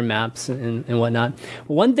 different maps and whatnot.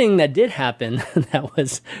 One thing that did happen that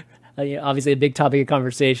was obviously a big topic of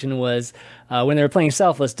conversation was when they were playing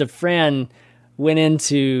Selfless, DeFran went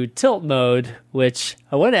into tilt mode, which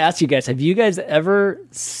I wanted to ask you guys, have you guys ever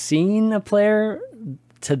seen a player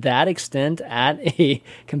to that extent at a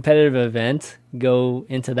competitive event go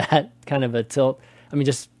into that kind of a tilt? I mean,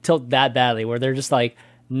 just tilt that badly where they're just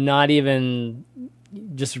not even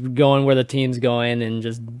just going where the team's going and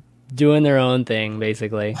just doing their own thing,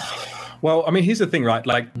 basically. Well, I mean, here's the thing, right?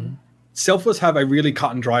 Selfless have a really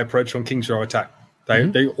cut and dry approach on King's Row attack.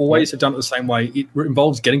 They always have done it the same way. It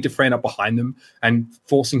involves getting DeFran up behind them and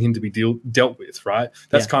forcing him to be dealt with, right?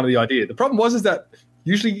 That's kind of the idea. The problem is that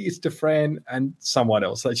usually it's DeFran and someone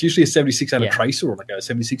else. It's usually a 76 and a Tracer, or a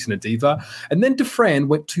 76 and a Diva. And then DeFran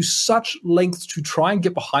went to such lengths to try and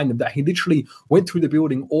get behind them that he literally went through the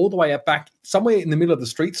building all the way up back, somewhere in the middle of the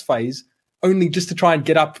streets phase, only just to try and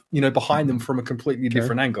get up, behind them from a completely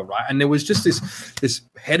different angle, right? And there was just this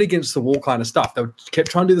head against the wall kind of stuff. They kept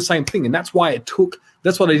trying to do the same thing, and that's why they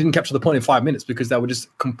didn't capture the point in 5 minutes, because they were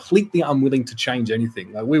just completely unwilling to change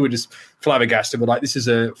anything. We were just flabbergasted. We're this is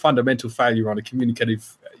a fundamental failure on a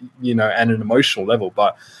communicative, and an emotional level.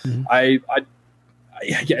 But it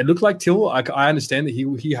looked like Till. I understand that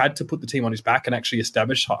he had to put the team on his back and actually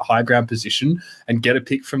establish high ground position and get a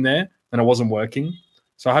pick from there. and it wasn't working.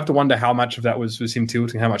 So I have to wonder how much of that was him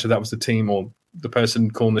tilting, how much of that was the team or the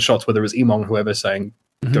person calling the shots, whether it was Emong, whoever, saying,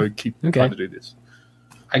 go keep trying to do this.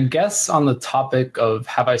 I guess on the topic of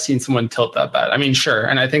have I seen someone tilt that bad? I mean, sure.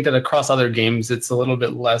 And I think that across other games, it's a little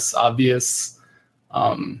bit less obvious.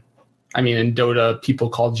 I mean, in Dota, people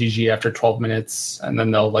call GG after 12 minutes and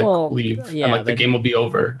then they'll leave and the game will be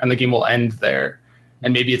over and the game will end there.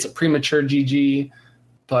 And maybe it's a premature GG,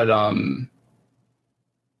 but I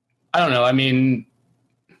don't know. I mean,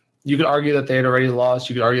 you could argue that they had already lost.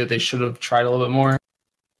 You could argue that they should have tried a little bit more.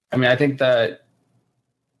 I mean, I think that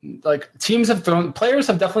players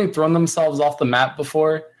have definitely thrown themselves off the map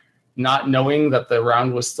before, not knowing that the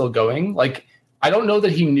round was still going. Like, I don't know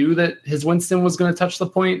that he knew that his Winston was going to touch the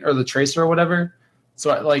point or the Tracer or whatever.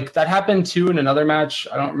 So, like, that happened too in another match.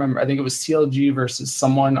 I don't remember. I think it was CLG versus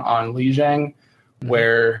someone on Lijiang,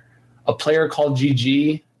 where a player called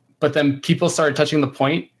GG, but then people started touching the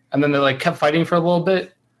point, and then they kept fighting for a little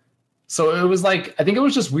bit. So it was I think it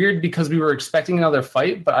was just weird because we were expecting another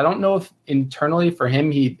fight, but I don't know if internally for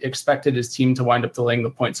him, he expected his team to wind up delaying the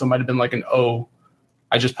point. So it might have been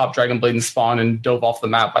I just popped Dragon Blade and Spawn and dove off the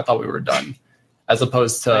map. I thought we were done. As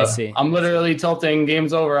opposed to, I'm literally tilting,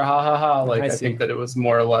 game's over, ha ha ha. I think that it was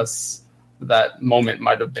more or less that moment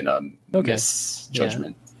might have been a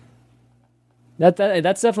misjudgment. Yeah.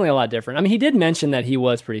 That's definitely a lot different. I mean, he did mention that he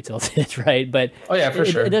was pretty tilted, right? But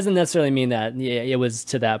sure. It doesn't necessarily mean that it was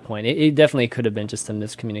to that point. It definitely could have been just a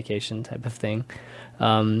miscommunication type of thing.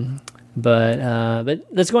 But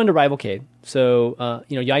let's go into Rivalcade. So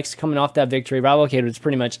Yikes coming off that victory. Rivalcade was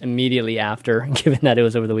pretty much immediately after, given that it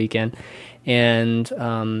was over the weekend. And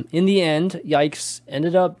in the end, Yikes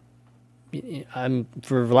ended up,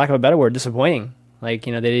 for lack of a better word, disappointing. They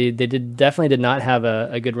definitely did not have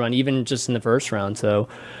a good run, even just in the first round. So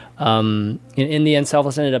in the end,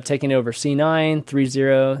 Selfless ended up taking over C9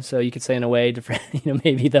 3-0. So you could say in a way,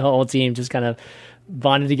 maybe the whole team just kind of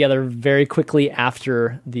bonded together very quickly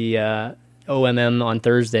after the OMM on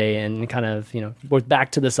Thursday and kind of we're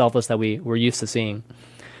back to the Selfless that we were used to seeing.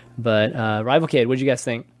 But Rivalcade, what did you guys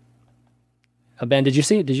think? Ben, did you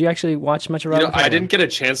see it? Did you actually watch much of Rivalcade? I didn't get a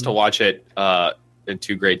chance to watch it in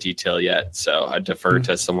too great detail yet, so I defer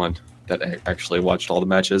to someone that actually watched all the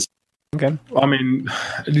matches. Okay. I mean,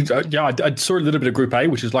 I saw a little bit of Group A,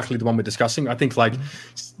 which is luckily the one we're discussing. I think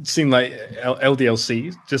seemed like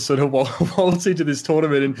LDLC just sort of waltz into this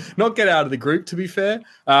tournament and not get out of the group, to be fair.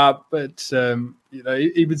 But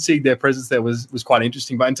even seeing their presence there was quite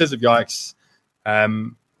interesting. But in terms of Yikes,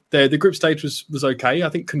 the group stage was okay. I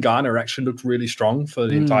think Kungana actually looked really strong for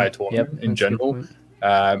the entire tournament in general.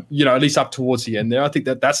 At least up towards the end there. I think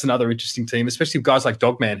that's another interesting team, especially with guys like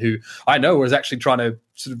Dogman, who I know was actually trying to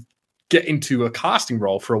sort of get into a casting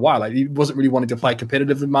role for a while. He wasn't really wanting to play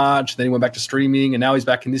competitive in March, then he went back to streaming, and now he's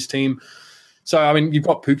back in this team. So, I mean, you've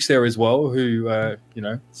got Pooks there as well, who,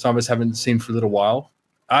 some of us haven't seen for a little while.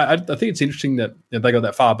 I think it's interesting that they got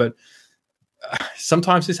that far, but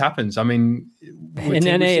sometimes this happens. I mean, in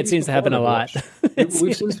NA, it seems to happen a lot. We've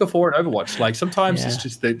seen this before in Overwatch. Sometimes it's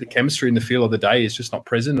just the chemistry and the feel of the day is just not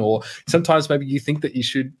present, or sometimes maybe you think that you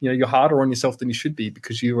should, you're harder on yourself than you should be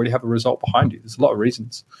because you already have a result behind you. There's a lot of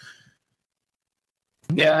reasons.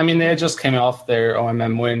 Yeah, I mean, they just came off their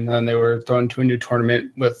OMM win, and they were thrown to a new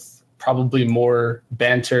tournament with probably more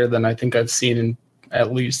banter than I think I've seen in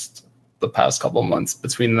at least the past couple of months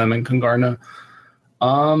between them and Kungarna.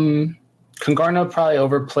 Kungarna probably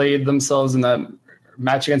overplayed themselves in that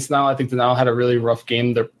match against Denial. I think Denial had a really rough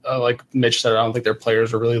game. They're like Mitch said, I don't think their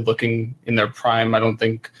players were really looking in their prime. I don't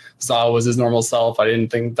think Zaw was his normal self. I didn't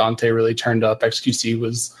think Dante really turned up. XQC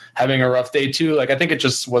was having a rough day too. I think it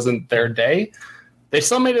just wasn't their day. They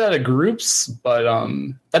still made it out of groups, but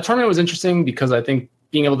that tournament was interesting because I think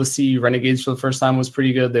being able to see Renegades for the first time was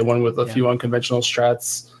pretty good. They won with a few unconventional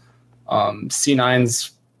strats.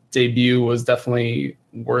 C9's debut was definitely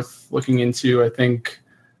worth looking into. I think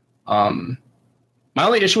my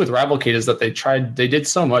only issue with Rivalcade is that they did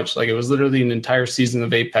so much. It was literally an entire season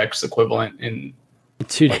of Apex equivalent in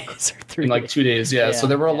 2 days or 3 days. 2 days. Yeah. So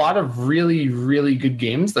there were a lot of really, really good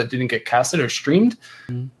games that didn't get casted or streamed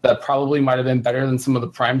that probably might have been better than some of the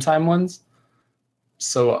primetime ones.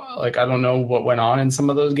 So I don't know what went on in some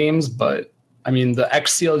of those games, but I mean, the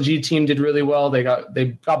ex-CLG team did really well. They got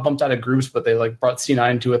bumped out of groups, but they brought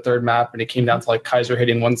C9 to a third map, and it came down to Kaiser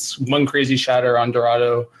hitting one crazy shatter on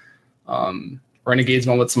Dorado. Renegades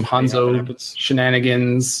went with some Hanzo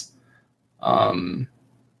shenanigans. What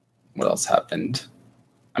else happened?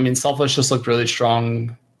 I mean, Selfish just looked really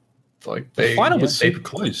strong. The final was super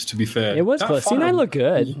close, to be fair. It was close. C9 looked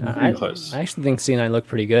good. Really close. I actually think C9 looked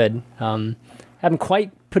pretty good. Haven't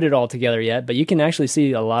quite put it all together yet, but you can actually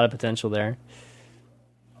see a lot of potential there.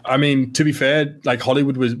 I mean, to be fair, like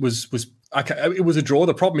Hollywood was it was a draw.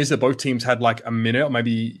 The problem is that both teams had like a minute or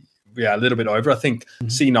maybe a little bit over. I think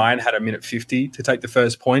C9 had a minute 50 to take the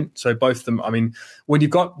first point. So both of them, I mean, when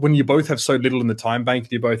you both have so little in the time bank,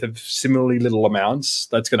 you both have similarly little amounts,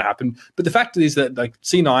 that's going to happen. But the fact is that like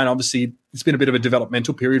C9, obviously, it's been a bit of a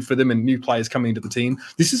developmental period for them and new players coming into the team.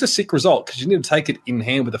 This is a sick result because you need to take it in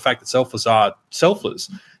hand with the fact that Selfless are Selfless.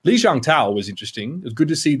 Li Jiangtao was interesting. It was good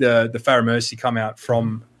to see the Farah Mercy come out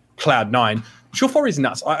from Cloud9. Surefire is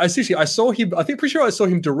nuts. I saw him. I think pretty sure I saw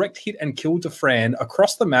him direct hit and kill Defran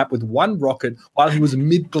across the map with one rocket while he was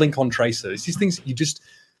mid blink on Tracer. It's these things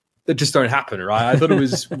that just don't happen, right? I thought it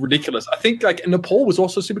was ridiculous. I think like Nepal was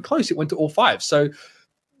also super close. It went to all 5. So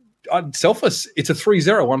Selfless, it's a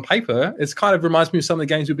 3-0 on paper. It kind of reminds me of some of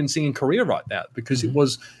the games we've been seeing in Korea right now because it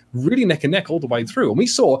was really neck and neck all the way through. And we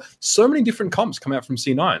saw so many different comps come out from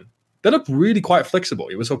C9. They look really quite flexible.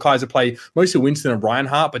 We saw Kaiser play mostly Winston and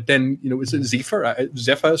Reinhardt, but then was it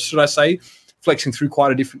Zephyr, should I say, flexing through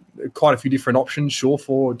quite a few different options. Sure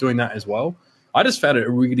for doing that as well. I just found it a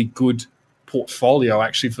really good portfolio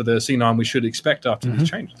actually for the C9 we should expect after these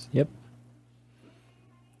changes. Yep.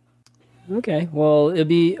 Okay. Well, it'll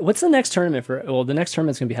be what's the next tournament for? Well, the next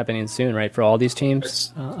tournament's gonna be happening soon, right? For all these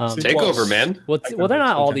teams. Takeover, man. Well, they're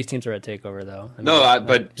not all these teams are at Takeover though. I mean,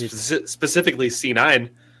 but specifically C9.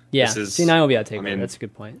 Yeah, C9 will be at Takeover. I mean, that's a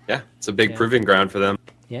good point. Yeah, it's a big proving ground for them.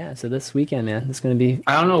 Yeah, so this weekend, man, it's going to be...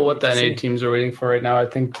 I don't know what the NA teams are waiting for right now. I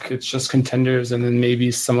think it's just contenders, and then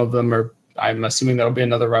maybe some of them are... I'm assuming that'll be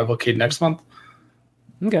another Rivalcade next month.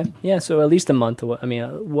 Okay, yeah, so at least a month. I mean,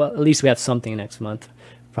 at least we have something next month,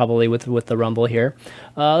 probably with the Rumble here.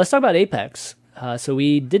 Let's talk about Apex. So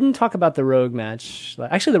we didn't talk about the Rogue match.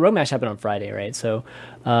 Actually, the Rogue match happened on Friday, right? So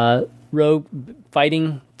Rogue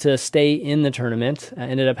fighting to stay in the tournament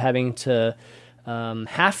ended up having to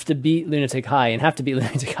have to beat Lunatic High and have to beat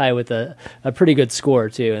Lunatic High with a pretty good score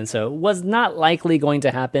too. And so it was not likely going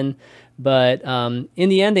to happen. But in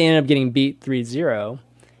the end, they ended up getting beat 3-0.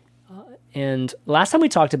 And last time we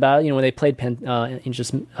talked about, when they played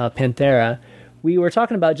Panthera, we were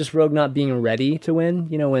talking about just Rogue not being ready to win,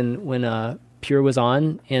 when Pure was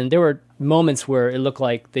on. And there were moments where it looked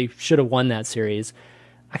like they should have won that series.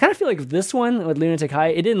 I kind of feel like this one with Lunatic High,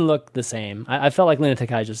 it didn't look the same. I felt like Lunatic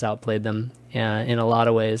High just outplayed them in a lot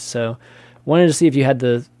of ways. So wanted to see if you had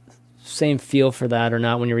the same feel for that or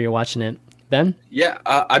not when you were watching it. Ben? Yeah,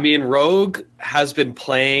 I mean, Rogue has been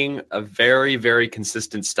playing a very, very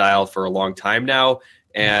consistent style for a long time now,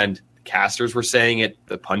 and casters were saying it,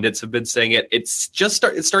 the pundits have been saying it. It's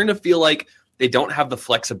starting to feel like they don't have the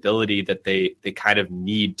flexibility that they kind of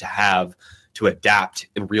need to have to adapt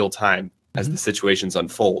in real time as the situations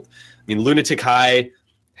unfold. I mean, Lunatic High,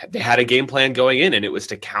 they had a game plan going in, and it was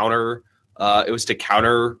to counter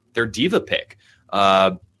their diva pick.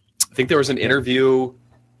 I think there was an interview,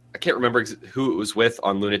 I can't remember who it was with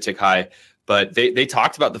on Lunatic High, but they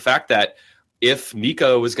talked about the fact that if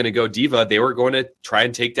Nico was going to go diva, they were going to try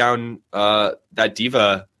and take down that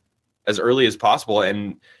diva as early as possible.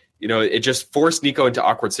 And it just forced Nico into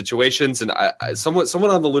awkward situations. And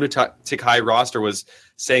someone on the Lunatic High roster was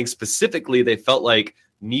saying specifically they felt like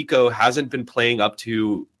Nico hasn't been playing up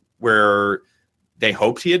to where they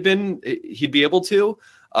hoped he'd be able to.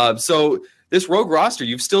 So this Rogue roster,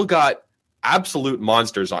 you've still got absolute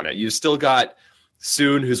monsters on it. You've still got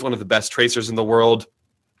Soon, who's one of the best tracers in the world.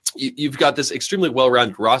 You've got this extremely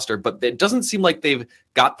well-rounded roster, but it doesn't seem like they've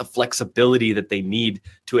got the flexibility that they need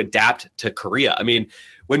to adapt to Korea. I mean,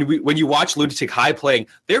 when you watch Lunatic High playing,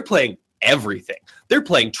 they're playing everything. They're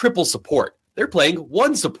playing triple support. They're playing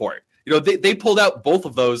one support. They pulled out both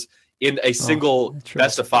of those in a single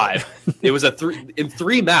best of 5. It was in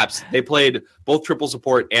 3 maps. They played both triple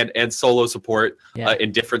support and solo support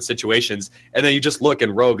in different situations. And then you just look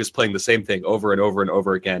and Rogue is playing the same thing over and over and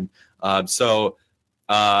over again. I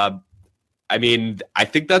mean, I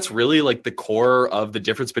think that's really like the core of the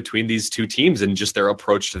difference between these two teams and just their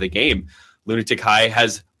approach to the game. Lunatic High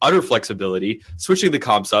has utter flexibility, switching the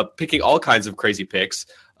comps up, picking all kinds of crazy picks.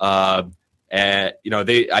 And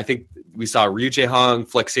I think we saw Ryu Jae-hong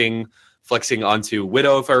flexing onto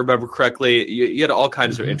Widow, if I remember correctly. You had all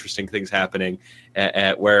kinds of interesting things happening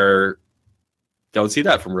at where don't see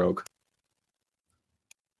that from Rogue.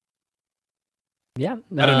 Yeah,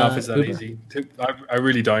 I don't know if it's that easy. I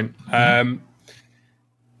really don't. I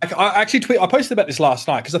posted about this last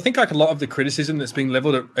night because I think like a lot of the criticism that's being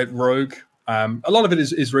leveled at Rogue, a lot of it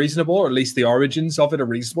is reasonable, or at least the origins of it are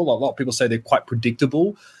reasonable. A lot of people say they're quite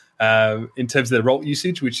predictable in terms of their role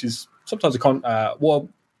usage, which is sometimes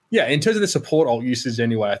Yeah, in terms of the support ult usage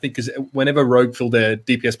anyway, I think because whenever Rogue feel their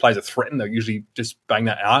DPS players are threatened, they'll usually just bang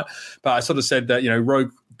that out. But I sort of said that,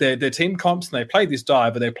 Rogue, their team comps, and they play this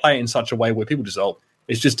dive, but they play it in such a way where people just ult.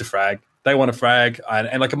 It's just a frag. They want a frag.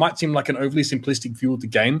 And like it might seem like an overly simplistic view of the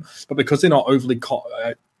game, but because they're not overly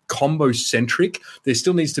combo-centric, there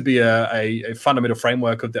still needs to be a fundamental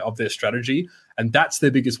framework of their strategy. And that's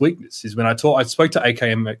their biggest weakness, is when I spoke to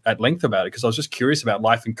AKM at length about it, because I was just curious about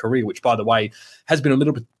life in Korea, which, by the way, has been a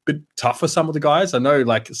little bit tough for some of the guys. I know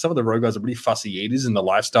like some of the Rogue guys are really fussy eaters, and the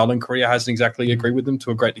lifestyle in Korea hasn't exactly agreed with them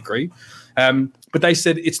to a great degree. But they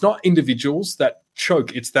said it's not individuals that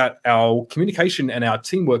choke, it's that our communication and our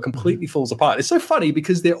teamwork completely falls apart. It's so funny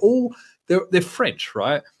because they're French,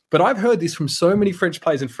 right? But I've heard this from so many French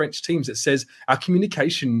players and French teams that says our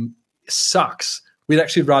communication sucks. We'd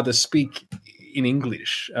actually rather speak in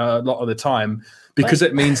English a lot of the time because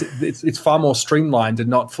it means it's far more streamlined and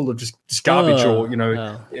not full of just garbage or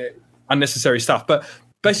unnecessary stuff. But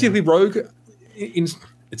basically, Rogue,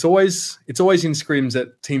 it's always in scrims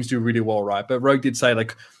that teams do really well, right? But Rogue did say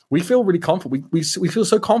like, we feel really confident. We feel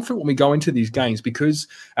so confident when we go into these games because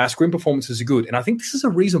our scrim performances are good. And I think this is a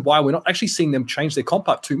reason why we're not actually seeing them change their comp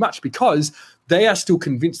up too much, because they are still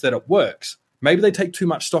convinced that it works. Maybe they take too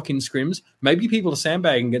much stock in scrims. Maybe people are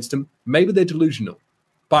sandbagging against them. Maybe they're delusional.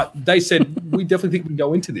 But they said, we definitely think we can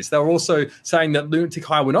go into this. They were also saying that Lunatic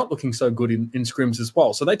High were not looking so good in scrims as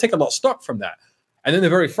well. So they take a lot of stock from that. And then they're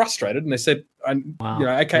very frustrated. And they said,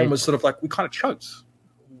 AKM was sort of like, we kind of choked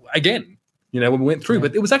again. When we went through,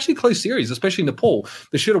 but it was actually a close series, especially in Nepal.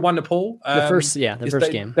 They should have won Nepal. The first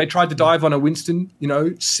game. They tried to dive on a Winston,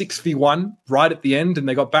 6v1 right at the end, and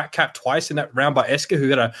they got back capped twice in that round by Esker, who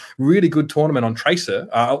had a really good tournament on Tracer,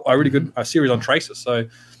 a really good series on Tracer. So it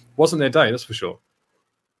wasn't their day, that's for sure.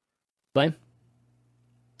 Blame?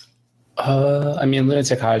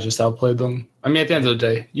 Lunatic High just outplayed them. At the end of the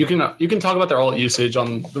day, you can talk about their ult usage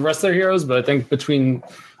on the rest of their heroes, but I think between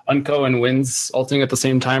Unco and Wins ulting at the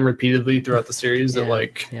same time repeatedly throughout the series,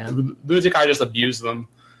 Lunatic High just abused them.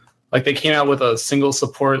 Like they came out with a single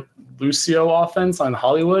support Lucio offense on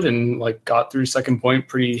Hollywood and like got through second point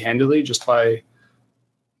pretty handily just by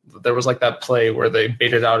there was like that play where they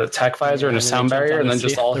baited out a tech visor and a sound barrier and then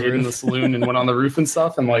just all hid in the saloon and went on the roof and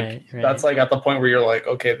stuff. And like that's like at the point where you're like,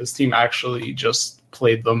 okay, this team actually just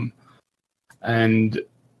played them. And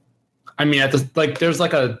there's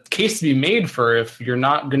like a case to be made for if you're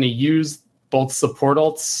not going to use both support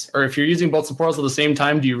ults, or if you're using both support ults at the same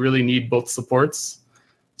time, do you really need both supports?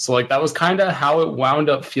 So like that was kind of how it wound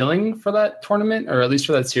up feeling for that tournament, or at least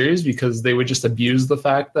for that series, because they would just abuse the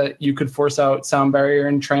fact that you could force out sound barrier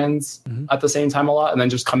and trans at the same time a lot, and then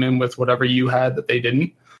just come in with whatever you had that they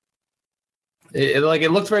didn't. It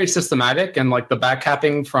looked very systematic, and like the back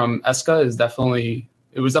capping from Eska was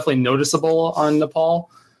definitely noticeable on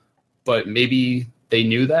Nepal. But maybe they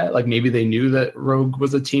knew that. Like maybe they knew that Rogue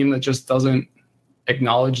was a team that just doesn't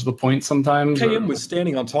acknowledge the point sometimes. KM was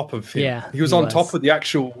standing on top of him. Yeah, he was on top of the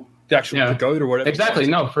actual pagoda or whatever. Exactly.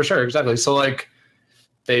 No, for sure. Exactly. So like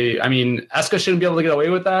Eska shouldn't be able to get away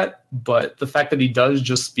with that. But the fact that he does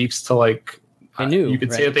just speaks to like, you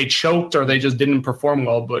could say that they choked or they just didn't perform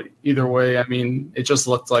well. But either way, it just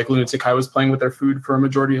looked like Lunatic High was playing with their food for a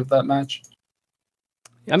majority of that match.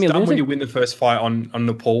 When you win the first fight on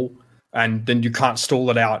Nepal, and then you can't stall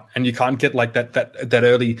it out, and you can't get like that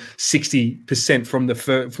early 60% from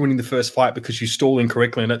winning the first fight because you stall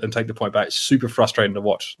incorrectly and let them take the point back. It's super frustrating to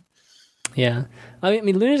watch. Yeah,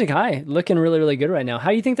 Lunatic High looking really, really good right now. How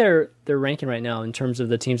do you think they're ranking right now in terms of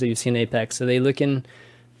the teams that you've seen in Apex? Are they looking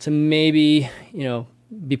to maybe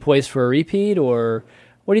be poised for a repeat, or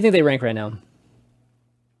what do you think they rank right now?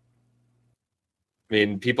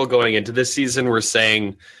 People going into this season were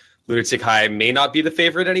saying Lunatic High may not be the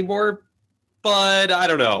favorite anymore, but I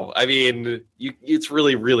don't know. It's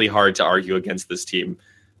really, really hard to argue against this team.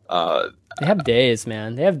 They have days,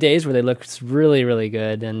 man. They have days where they look really, really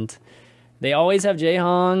good, and they always have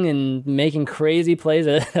Jaehong and making crazy plays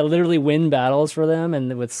that literally win battles for them,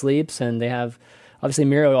 and with sleeps, and they have obviously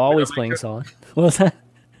Miro always playing solid. What was that?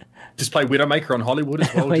 Just play Widowmaker on Hollywood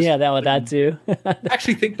as well. That too. I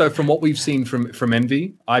actually think, though, from what we've seen from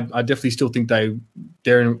Envy, I definitely still think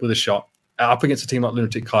they're in with a shot up against a team like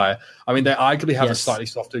Lunatic High. They arguably have a slightly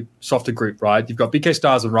softer group, right? You've got BK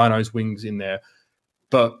Stars and Rhino's Wings in there,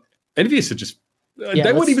 but Envious are just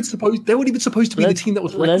they weren't even supposed to be the team that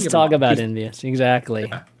was. Let's talk about Envious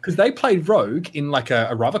exactly, because they played Rogue in like a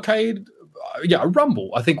Ravocade. A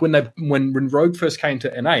Rumble. I think when Rogue first came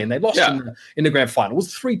to NA and they lost in the grand final, it was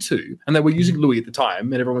 3-2, and they were using Louis at the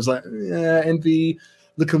time, and everyone was like, Envy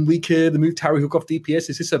looking weaker. The move Taro Hook off DPS.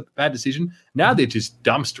 Is this a bad decision? Now they're just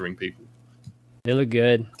dumpstering people. They look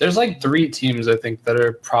good. There's like 3 teams I think that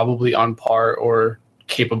are probably on par or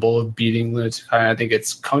capable of beating Lunatic Kai. I think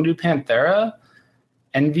it's Kongdu Panthera,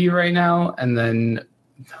 Envy right now, and then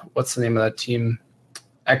what's the name of that team?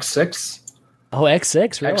 X6. Oh,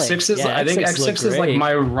 X6, really? X6 is, I think X6 is like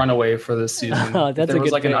my runaway for this season. Oh, that's if there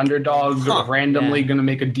was like pick. an underdog randomly going to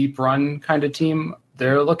make a deep run kind of team,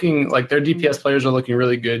 they're looking like their DPS players are looking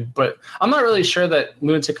really good. But I'm not really sure that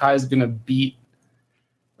Lunatic Kai is going to beat,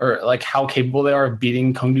 or like how capable they are of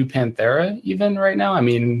beating Kongdu Panthera even right now. I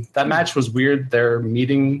mean, that match was weird, their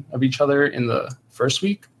meeting of each other in the first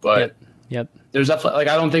week, but yep. There's definitely, like,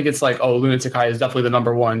 I don't think it's like, oh, Lunatic Kai is definitely the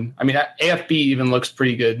number one. I mean, AFB even looks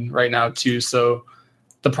pretty good right now too. So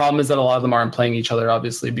the problem is that a lot of them aren't playing each other,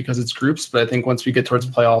 obviously, because it's groups. But I think once we get towards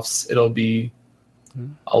playoffs, it'll be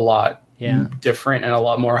a lot different and a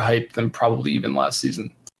lot more hype than probably even last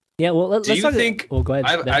season. Yeah, well, let's do you think? Well, go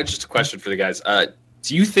ahead. I have just a question for the guys.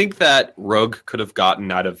 Do you think that Rogue could have gotten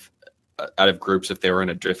out of groups if they were in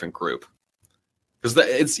a different group?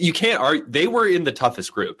 Because you can't argue, they were in the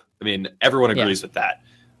toughest group. I mean, everyone agrees with that.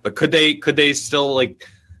 But could they still, like,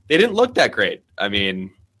 they didn't look that great. I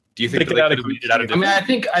mean, do you think they could have made it out of? I mean, I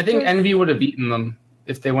think Envy would have beaten them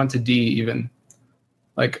if they went to D even.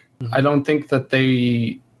 Like, I don't think that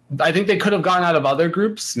I think they could have gone out of other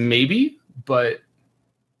groups, maybe, but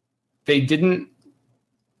they didn't.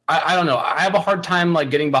 I don't know. I have a hard time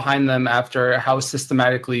like getting behind them after how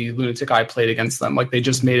systematically Lunatic Kai played against them. Like, they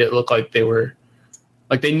just made it look like they were.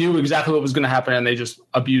 Like, they knew exactly what was going to happen, and they just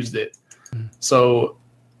abused it. So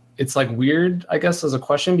it's, like, weird, I guess, as a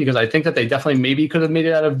question, because I think that they definitely maybe could have made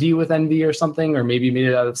it out of D with Envy or something, or maybe made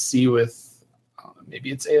it out of C with,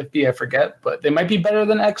 maybe it's AFB, I forget. But they might be better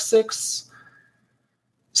than X6.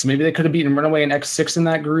 So maybe they could have beaten Runaway and X6 in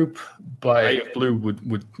that group. But AF Blue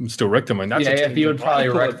would still wreck them. And that's AFB would probably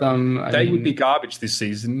wreck them. They would be garbage this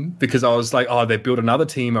season, because I was like, oh, they built another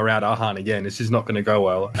team around Ahan again. This is not going to go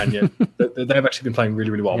well. And yet they've actually been playing really,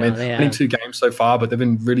 really well. I mean, winning 2 games so far, but they've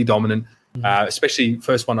been really dominant. Especially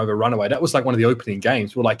first one over Runaway. That was like one of the opening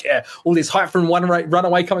games. We're like, yeah, all this hype from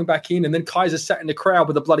Runaway coming back in, and then Kaiser sat in the crowd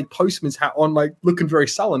with a bloody postman's hat on, like looking very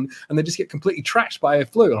sullen, and they just get completely trashed by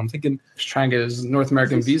AF Blue. I'm thinking, just trying to get his North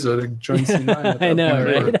American visa to join C9. I know,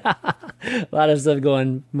 right? A lot of stuff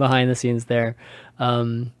going behind the scenes there.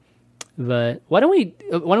 But why don't we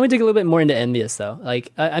dig a little bit more into Envious though?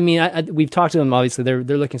 Like, I mean, we've talked to them. Obviously, they're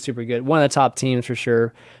looking super good. One of the top teams for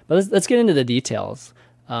sure. But let's get into the details.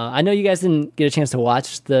 I know you guys didn't get a chance to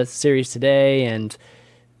watch the series today, and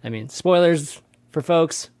I mean, spoilers for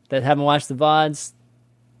folks that haven't watched the VODs.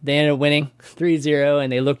 They ended up winning 3-0, and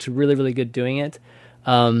they looked really, really good doing it.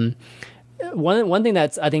 One thing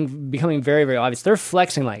that's, I think, becoming very, very obvious, they're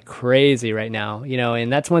flexing like crazy right now, and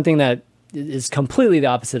that's one thing that is completely the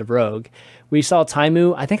opposite of Rogue. We saw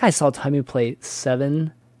Taimu. I think I saw Taimu play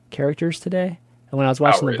 7 characters today. And when I was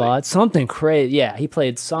watching the VOD, something crazy. Yeah, he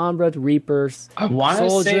played Sombra, Reapers. I want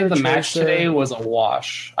to say the match today was a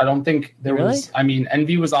wash. I don't think there was. I mean,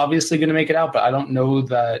 Envy was obviously going to make it out, but I don't know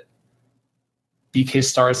that BK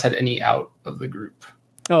Stars had any out of the group.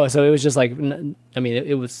 Oh, so it was just like, I mean,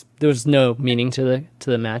 there was no meaning to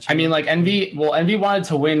the match. I mean, like Envy wanted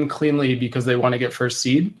to win cleanly because they want to get first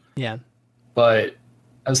seed. Yeah. But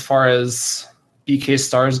as far as BK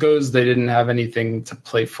Stars goes, they didn't have anything to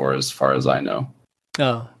play for as far as I know.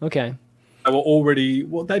 Oh, okay. They were already,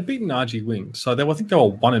 they'd beaten RG Wing, so I think they were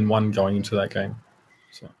 1-1 going into that game.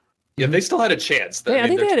 So yeah, they still had a chance. I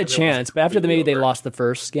think they had a chance, but after maybe they lost the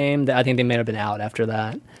first game, I think they may have been out after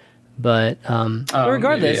that. But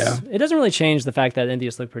regardless, it doesn't really change the fact that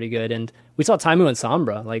Envious looked pretty good, and we saw Taimu and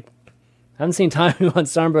Sombra. Like, I haven't seen Taimu on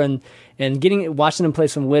Sombra, and watching him play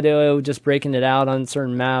some Widow, just breaking it out on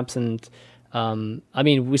certain maps, and I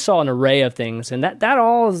mean, we saw an array of things, and that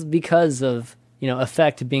all is because of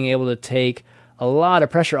Effect being able to take a lot of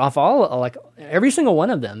pressure off like every single one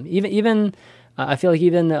of them. Even I feel like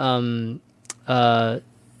even the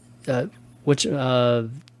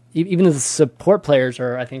support players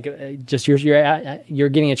are, I think, just you're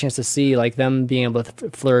getting a chance to see like them being able to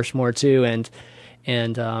flourish more too, and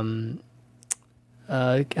oh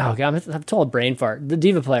god, I'm told brain fart. The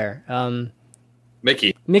Diva player,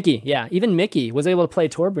 Mickey, yeah, even Mickey was able to play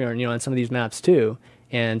Torbjorn, on some of these maps too,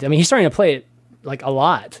 and I mean he's starting to play it like a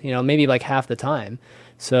lot, maybe like half the time.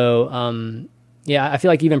 So yeah, I feel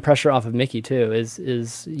like even pressure off of Mickey too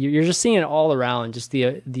is you're just seeing it all around, just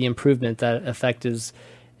the improvement that Effect is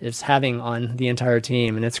having on the entire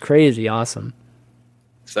team, and it's crazy awesome.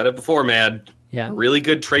 Said it before, man. Yeah, a really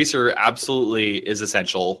good tracer absolutely is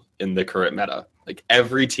essential in the current meta. Like,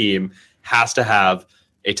 every team has to have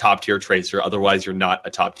a top tier tracer, otherwise you're not a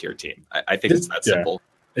top tier team. I think it's that simple.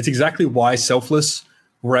 It's exactly why Selfless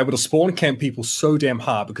were able to spawn camp people so damn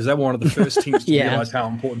hard, because they were one of the first teams to realize how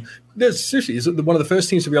important. Seriously, is one of the first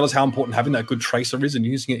teams to realize how important having that good tracer is and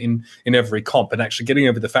using it in every comp, and actually getting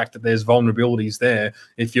over the fact that there's vulnerabilities there.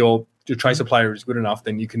 If your tracer player is good enough,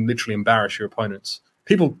 then you can literally embarrass your opponents.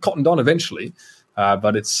 People cottoned on eventually,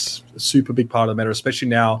 but it's a super big part of the meta, especially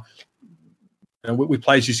now. With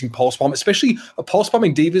players using pulse bomb, especially a pulse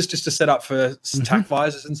bombing divas just to set up for attack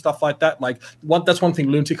visors and stuff like that. That's one thing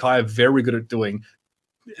Lunatic High are very good at doing.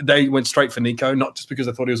 They went straight for Nico, not just because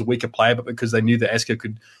they thought he was a weaker player, but because they knew that Esker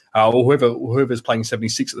could, or whoever's playing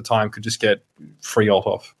 76 at the time, could just get free ult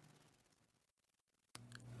off.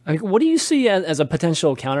 I mean, what do you see as a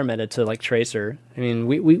potential counter meta to like Tracer? I mean,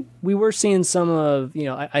 we were seeing some of,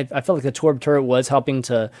 I felt like the Torb turret was helping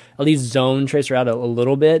to at least zone Tracer out a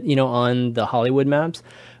little bit, on the Hollywood maps.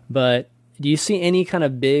 But do you see any kind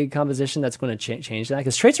of big composition that's going to change that?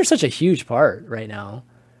 Because Tracer's such a huge part right now.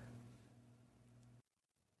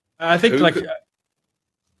 I think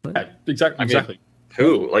exactly.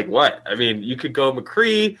 Who? Like what? I mean, you could go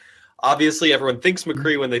McCree. Obviously, everyone thinks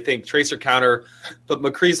McCree when they think Tracer counter, but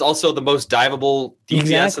McCree's also the most diveable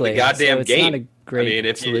DPS in the goddamn game. Not a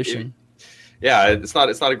great solution. It's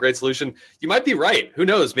not a great solution. You might be right. Who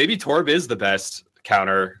knows? Maybe Torb is the best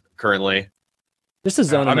counter currently. Just to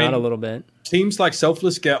zone him out a little bit. Teams like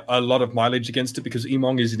Selfless get a lot of mileage against it because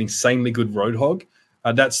Emong is an insanely good Roadhog.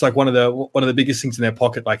 That's like one of the biggest things in their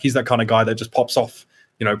pocket. Like he's that kind of guy that just pops off,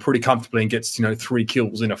 pretty comfortably and gets 3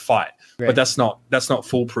 kills in a fight. Right. But that's not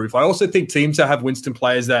foolproof. I also think teams that have Winston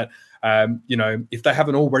players that, if they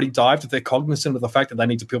haven't already dived, if they're cognizant of the fact that they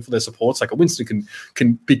need to peel for their supports, like a Winston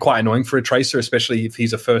can be quite annoying for a Tracer, especially if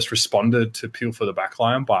he's a first responder to peel for the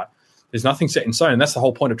backline. But there's nothing set in stone, and that's the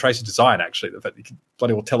whole point of Tracer design. Actually, the fact that you can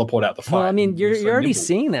bloody well teleport out the fight. Well, I mean, you're already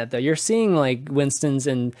seeing that though. You're seeing like Winstons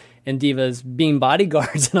and divas being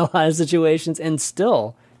bodyguards in a lot of situations, and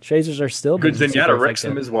still Tracers are still good. Zenyatta wrecks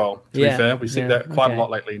them as well. To be fair, we see that quite a lot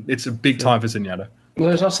lately. It's a big time for Zenyatta. Well,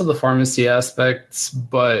 there's also the pharmacy aspects,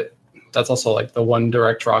 but that's also like the one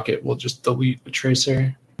direct rocket will just delete a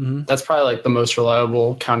Tracer. Mm-hmm. That's probably like the most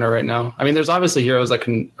reliable counter right now. I mean, there's obviously heroes that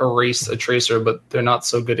can erase a Tracer, but they're not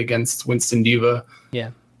so good against Winston Diva. Yeah.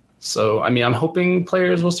 So, I mean, I'm hoping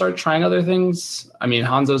players will start trying other things. I mean,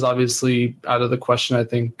 Hanzo's obviously out of the question, I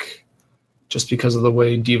think, just because of the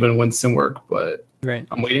way Diva and Winston work. But right.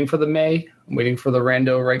 I'm waiting for the Mei. I'm waiting for the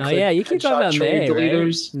rando right click. Oh, yeah, you keep talking about Mei,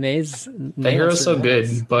 deleters. Right? The hero's so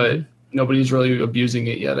good, but nobody's really abusing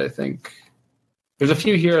it yet, I think. There's a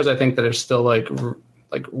few heroes, I think, that are still like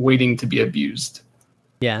waiting to be abused.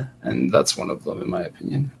 Yeah. And that's one of them, in my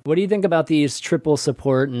opinion. What do you think about these triple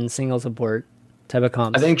support and single support type of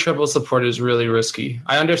comps? I think triple support is really risky.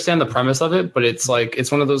 I understand the premise of it, but it's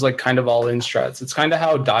one of those like kind of all-in strats. It's kind of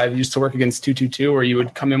how dive used to work against 2-2-2, where you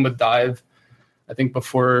would come in with dive. I think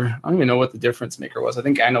before, I don't even know what the difference maker was. I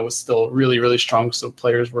think Anna was still really, really strong, so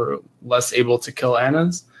players were less able to kill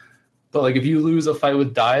Annas. But like if you lose a fight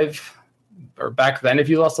with dive, or back then if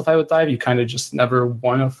you lost a fight with dive, you kind of just never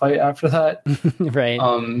won a fight after that. Right.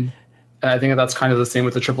 And I think that's kind of the same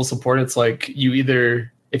with the triple support. It's like you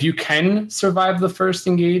either, if you can survive the first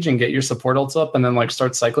engage and get your support ults up and then like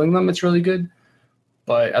start cycling them, it's really good.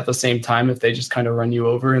 But at the same time, if they just kind of run you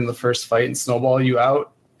over in the first fight and snowball you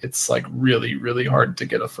out, it's like really, really hard to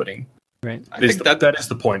get a footing. Right. I think that is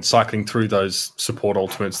the point, cycling through those support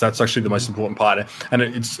ultimates. That's actually the most important part. And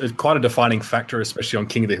it's quite a defining factor, especially on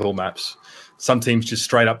King of the Hill maps. Some teams just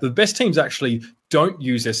straight up. The best teams actually don't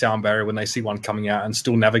use their sound barrier when they see one coming out and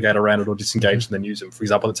still navigate around it or disengage and then use them. For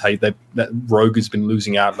example, let's say that Rogue has been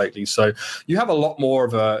losing out lately. So you have a lot more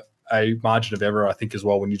of a margin of error, I think, as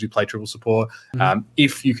well, when you do play triple support.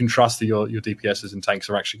 If you can trust that your DPSs and tanks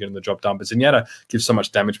are actually getting the job done. But Zenyatta gives so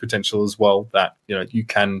much damage potential as well that you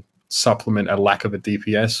can supplement a lack of a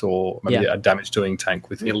DPS or maybe a damage-doing tank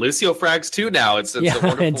with it. Lucio frags too now. It's a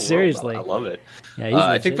wonderful seriously. World. I love it. Yeah,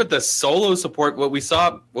 I think with the solo support, what we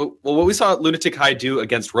saw Lunatic High do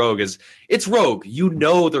against Rogue is it's Rogue.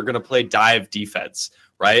 They're going to play dive defense,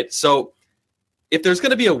 right? So if there's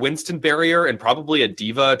going to be a Winston barrier and probably a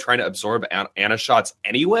Diva trying to absorb Ana shots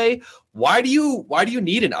anyway, why do you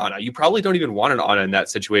need an Ana? You probably don't even want an Ana in that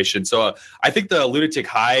situation. So I think the Lunatic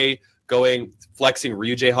High flexing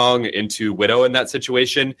Ryu Jae-hong into Widow in that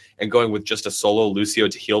situation and going with just a solo Lucio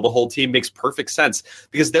to heal the whole team makes perfect sense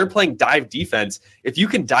because they're playing dive defense. If you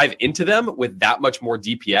can dive into them with that much more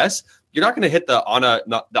DPS, you're not going to hit the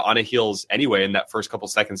Ana heals anyway in that first couple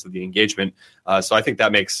seconds of the engagement. So I think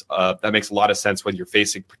that makes a lot of sense when you're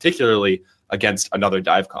facing particularly against another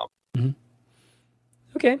dive comp. Mm-hmm.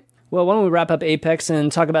 Okay. Well, why don't we wrap up Apex and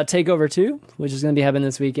talk about Takeover 2, which is going to be happening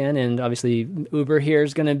this weekend. And obviously, Uber here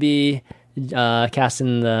is going to be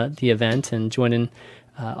casting the event and joining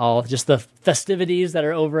all just the festivities that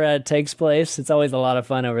are over at Takes Place. It's always a lot of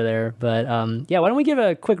fun over there. But yeah, why don't we give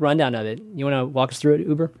a quick rundown of it? You want to walk us through it,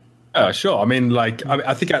 Uber? Sure. I mean,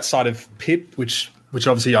 I think outside of Pit, which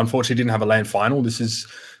obviously unfortunately didn't have a LAN final, this is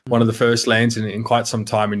one of the first LANs in quite some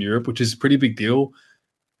time in Europe, which is a pretty big deal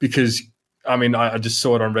because, I mean, I just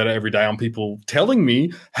saw it on Reddit every day on people telling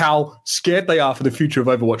me how scared they are for the future of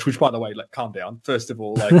Overwatch, which, by the way, calm down. First of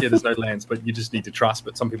all, yeah, there's no LANs, but you just need to trust.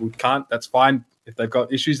 But some people can't. That's fine. If they've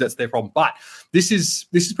got issues, that's their problem. But this is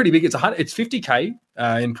pretty big. It's 50K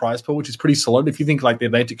in prize pool, which is pretty solid. If you think the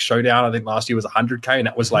Atlantic Showdown, I think last year was 100K, and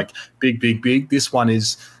that was big. This one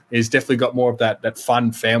is definitely got more of that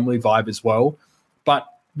fun family vibe as well. But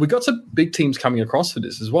we got some big teams coming across for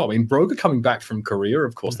this as well. I mean, Brogue are coming back from Korea.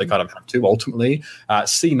 Of course, they kind of have to ultimately.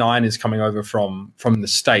 C9 is coming over from the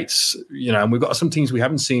States, and we've got some teams we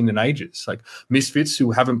haven't seen in ages, like Misfits,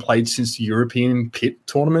 who haven't played since the European Pit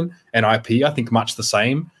tournament, and IP, I think much the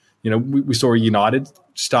same. We saw United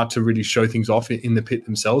start to really show things off in the Pit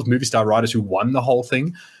themselves. Movie Star Riders, who won the whole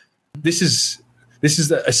thing. This is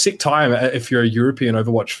a sick time if you're a European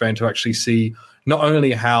Overwatch fan to actually see not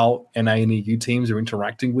only how NA and EU teams are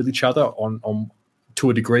interacting with each other on to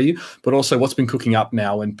a degree, but also what's been cooking up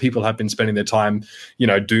now, and people have been spending their time,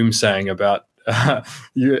 doomsaying about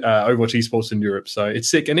Overwatch esports in Europe. So it's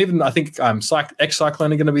sick. And even I think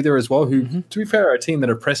ex-Cyclone are going to be there as well, who, to be fair, are a team that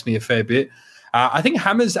impressed me a fair bit. I think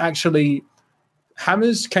Hammers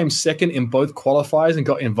came second in both qualifiers and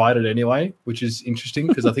got invited anyway, which is interesting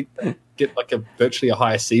because I think they get virtually a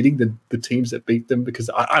higher seeding than the teams that beat them because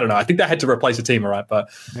I don't know. I think they had to replace a team, all right? But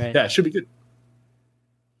yeah, it should be good.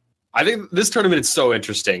 I think this tournament is so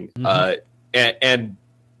interesting and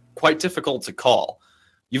quite difficult to call.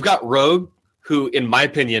 You've got Rogue, who, in my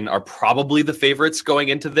opinion, are probably the favorites going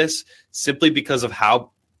into this simply because of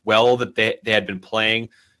how well that they had been playing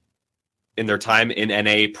in their time in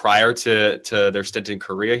NA prior to their stint in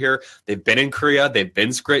Korea here. They've been in Korea. They've been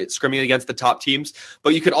scrimming against the top teams.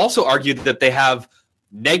 But you could also argue that they have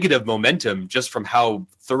negative momentum just from how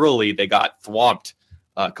thoroughly they got thwomped,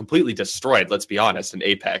 completely destroyed, let's be honest, in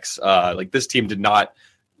Apex. This team did not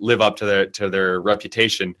live up to their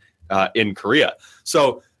reputation in Korea.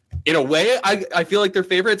 So in a way, I feel like they're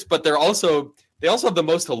favorites, but they also have the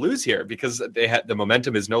most to lose here because the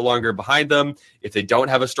momentum is no longer behind them. If they don't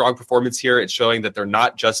have a strong performance here, it's showing that they're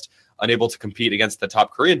not just unable to compete against the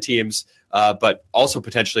top Korean teams, but also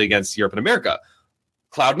potentially against Europe and America.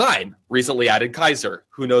 Cloud9 recently added Kaiser.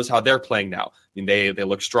 Who knows how they're playing now? I mean, they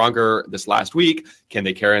look stronger this last week. Can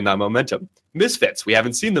they carry on that momentum? Misfits, we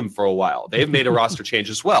haven't seen them for a while. They've made a roster change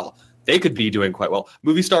as well. They could be doing quite well.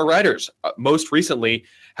 Movie Star Riders, most recently,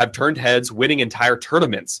 have turned heads, winning entire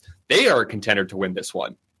tournaments. They are a contender to win this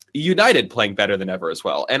one. United playing better than ever as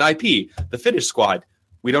well. And IP, the Finnish squad,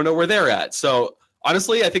 we don't know where they're at. So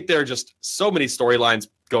honestly, I think there are just so many storylines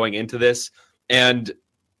going into this. And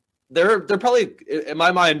they're probably, in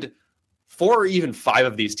my mind, 4 or even 5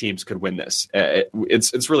 of these teams could win this.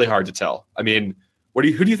 It's really hard to tell. I mean, who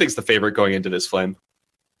do you think is the favorite going into this, Flame?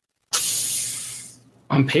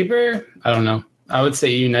 On paper, I don't know. I would say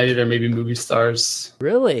United or maybe Movie Stars.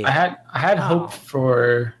 Really? I had hope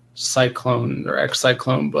for Cyclone or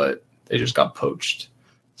ex-Cyclone, but they just got poached.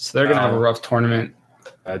 So they're going to have a rough tournament.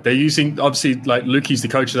 They're using, obviously, Lukey's the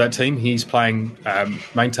coach of that team. He's playing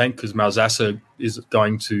main tank because Malzasa is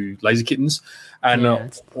going to Laser Kittens. And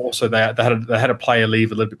also they had a player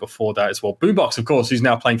leave a little bit before that as well. Boombox, of course, who's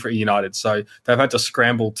now playing for United. So they've had to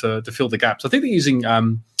scramble to fill the gaps. I think they're using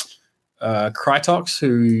Krytox,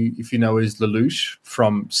 who, if you know, is Lelouch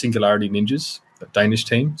from Singularity Ninjas, the Danish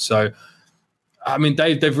team. So, I mean,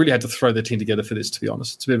 they've really had to throw their team together for this, to be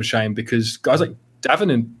honest. It's a bit of a shame because guys like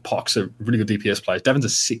Davin and Pox are really good DPS players. Davin's a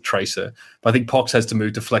sick tracer, but I think Pox has to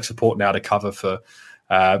move to flex support now to cover for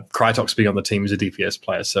Krytox being on the team as a DPS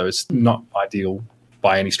player. So it's not ideal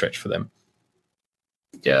by any stretch for them.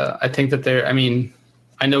 Yeah, I think that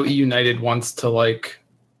I know E United wants to,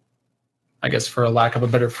 I guess for a lack of a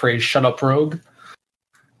better phrase, shut up Rogue.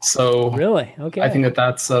 So really, okay. I think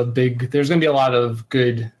that's a big. There's going to be a lot of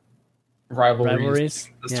good rivalries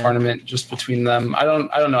this tournament just between them. I don't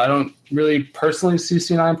know. I don't really personally see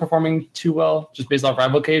C9 performing too well just based off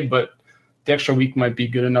Rivalcade, but the extra week might be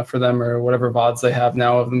good enough for them or whatever VODs they have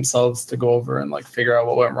now of themselves to go over and figure out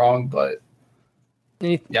what went wrong. But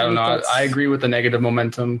I don't know. I agree with the negative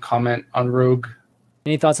momentum comment on Rogue.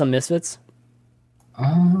 Any thoughts on Misfits? A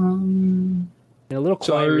little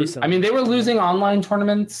quiet recently. I mean, they were losing online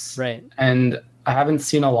tournaments, right? And I haven't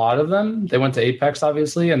seen a lot of them. They went to Apex,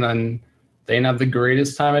 obviously, and then they didn't have the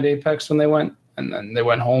greatest time at Apex when they went. And then they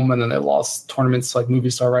went home, and then they lost tournaments like Movie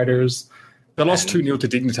Star Riders. They lost 2-0 to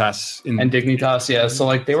Dignitas. And Dignitas, yeah. So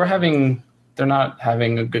like they're not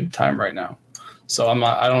having a good time right now. So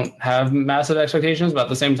I don't have massive expectations, but at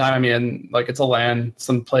the same time, I mean, like it's a LAN.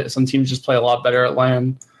 Some teams just play a lot better at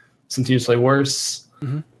LAN. Some teams play worse.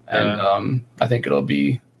 Mm-hmm. And I think it'll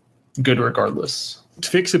be good regardless.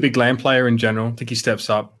 Tvik's a big LAN player in general. I think he steps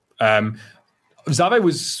up. Zave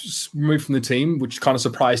was removed from the team, which kind of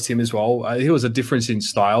surprised him as well. He was a difference in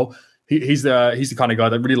style. He's the kind of guy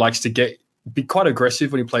that really likes to be quite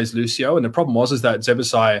aggressive when he plays Lucio. And the problem was that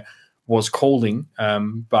Zebasai was calling,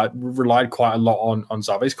 but relied quite a lot on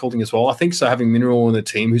Zave's calling as well. I think so. Having Mineral on the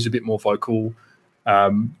team, who's a bit more vocal,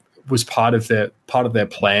 was part of their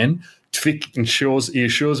plan. Tvik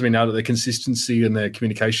assures me now that the consistency and the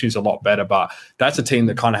communication is a lot better, but that's a team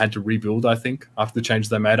that kind of had to rebuild, I think, after the changes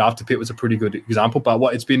they made. After Pit was a pretty good example, but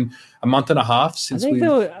it's been a month and a half since I think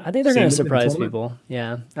they're going to surprise people.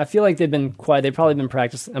 Yeah. I feel like they've been quiet. They've probably been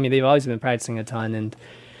practicing. I mean, they've always been practicing a ton. And,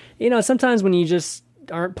 sometimes when you just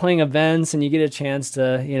aren't playing events and you get a chance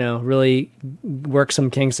to, really work some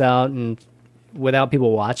kinks out and without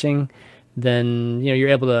people watching, then you're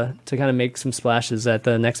able to kind of make some splashes at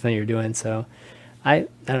the next event you're doing. So I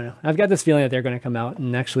don't know. I've got this feeling that they're going to come out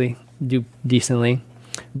and actually do decently.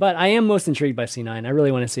 But I am most intrigued by C9. I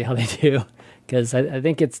really want to see how they do because I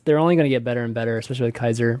think they're only going to get better and better, especially with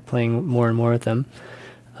Kaiser playing more and more with them.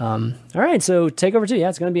 All right, so Takeover 2. Yeah,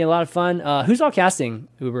 it's going to be a lot of fun. Who's all casting,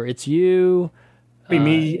 Uber? It's you.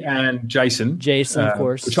 Me and Jason. Jason, of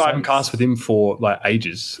course. Which I haven't cast with him for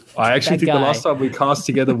ages. I actually think the last time we cast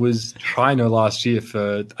together was China last year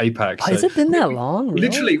for APAC. So has it been that long? Really?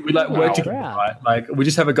 Literally, we worked together, right? We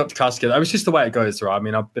just haven't got to cast together. It was just the way it goes, right? I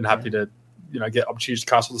mean, I've been happy to get opportunities to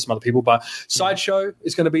cast with some other people, but Sideshow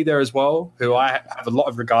is going to be there as well, who I have a lot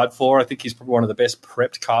of regard for. I think he's probably one of the best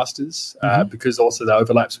prepped casters because also that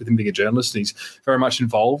overlaps with him being a journalist and he's very much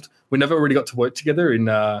involved. We never really got to work together in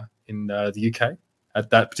the UK at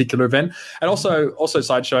that particular event. And also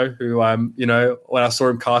Sideshow, who, when I saw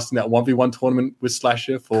him casting that 1v1 tournament with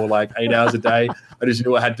Slasher for 8 hours a day, I just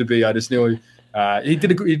knew it had to be. I just knew he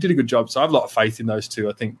did a good job. So I have a lot of faith in those two.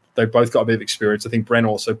 I think they've both got a bit of experience. I think Bren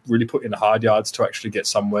also really put in the hard yards to actually get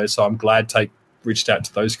somewhere. So I'm glad Take reached out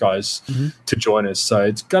to those guys to join us. So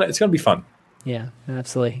it's gonna be fun. Yeah,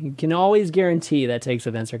 absolutely. You can always guarantee that Take's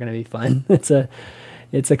events are going to be fun.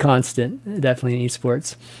 It's a constant, definitely in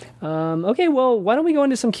esports. Okay, well, why don't we go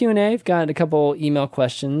into some Q&A? I've got a couple email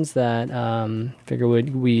questions that figure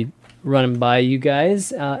we'd run them by you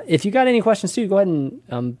guys. If you got any questions too, go ahead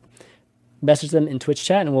and message them in Twitch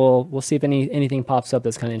chat, and we'll see if anything pops up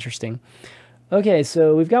that's kind of interesting. Okay,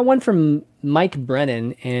 so we've got one from Mike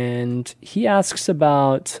Brennan, and he asks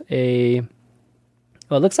about it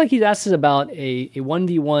looks like he asks about a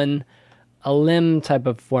 1v1 a limb type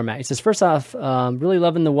of format. He says, first off, really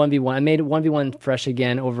loving the 1v1. I made 1v1 fresh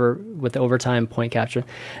again with the overtime point capture.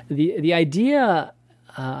 The idea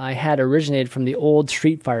I had originated from the old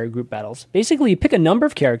Street Fighter group battles. Basically, you pick a number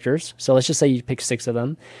of characters. So let's just say you pick 6 of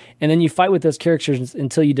them. And then you fight with those characters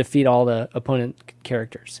until you defeat all the opponent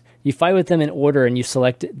characters. You fight with them in order and you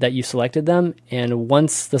selected them. And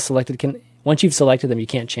once you've selected them, you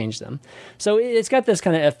can't change them. So it's got this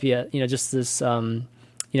kind of FPS, just this...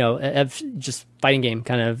 just fighting game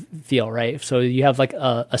kind of feel, right? So you have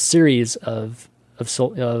a series of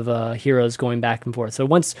heroes going back and forth. So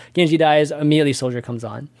once Genji dies, immediately Soldier comes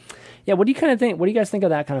on. Yeah, what do you kind of think? What do you guys think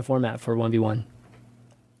of that kind of format for 1v1?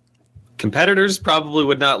 Competitors probably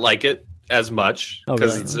would not like it as much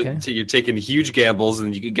because you're taking huge gambles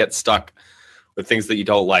and you could get stuck with things that you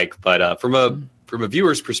don't like. But from a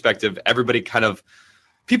viewer's perspective,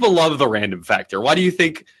 people love the random factor. Why do you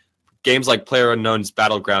think games like PlayerUnknown's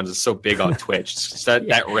Battlegrounds is so big on Twitch? It's just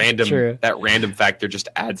that random factor just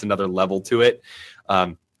adds another level to it.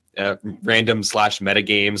 Random /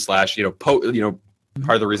 metagame /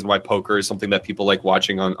 part of the reason why poker is something that people like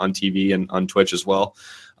watching on TV and on Twitch as well.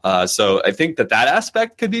 So I think that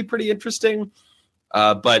aspect could be pretty interesting.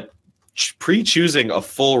 But pre-choosing a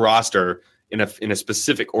full roster in a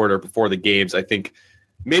specific order before the games, I think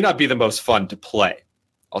may not be the most fun to play.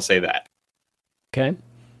 I'll say that. Okay.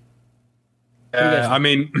 I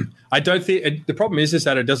mean, I don't think the problem is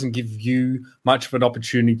that it doesn't give you much of an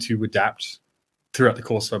opportunity to adapt throughout the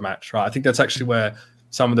course of a match, right? I think that's actually where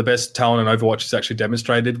some of the best talent in Overwatch is actually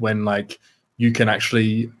demonstrated when you can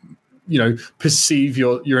actually perceive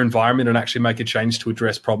your environment and actually make a change to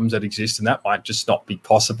address problems that exist, and that might just not be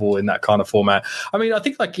possible in that kind of format. I mean, I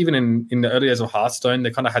think like even in the early days of Hearthstone,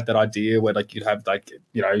 they kind of had that idea where like you'd have like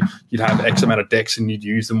you'd have X amount of decks and you'd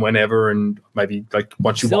use them whenever, and maybe like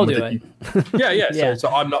once you won with it. Yeah. So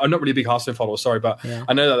I'm not really a big Hearthstone follower, sorry, but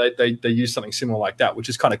I know that they use something similar like that, which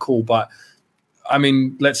is kind of cool. But I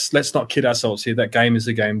mean, let's not kid ourselves here. That game is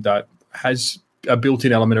a game that has a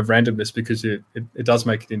built-in element of randomness because it does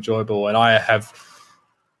make it enjoyable. And I have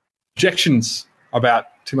objections about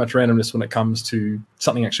too much randomness when it comes to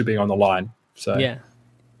something actually being on the line. So yeah.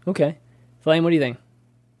 Okay. Flame, what do you think?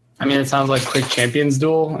 I mean, it sounds like Quick Champions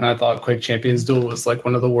Duel, and I thought Quick Champions Duel was like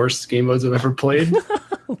one of the worst game modes I've ever played.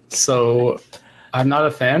 So I'm not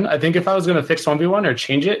a fan. I think if I was going to fix 1v1 or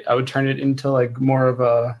change it, I would turn it into like more of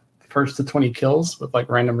a first to 20 kills with like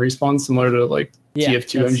random respawns, similar to like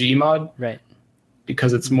TF2 MGE mod. Right.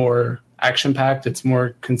 Because it's more action packed, it's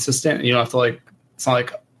more consistent. And you don't have to like, it's not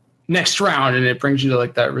like next round, and it brings you to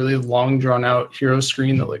like that really long drawn out hero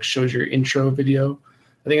screen that like shows your intro video.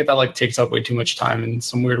 I think that like takes up way too much time in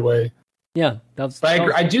some weird way. Yeah.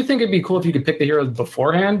 I do think it'd be cool if you could pick the heroes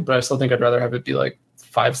beforehand, but I still think I'd rather have it be like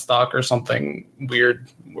 5 stock or something weird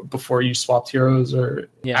before you swapped heroes, or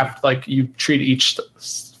after like you treat each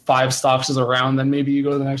 5 stocks as a round, then maybe you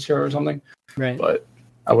go to the next hero or something. Right. But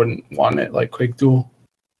I wouldn't want it like Quick Duel.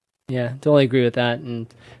 Yeah, totally agree with that.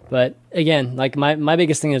 But again, like my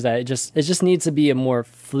biggest thing is that it just needs to be a more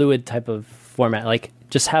fluid type of format. Like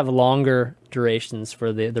just have longer durations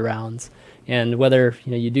for the rounds. And whether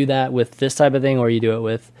you do that with this type of thing or you do it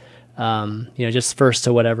with just first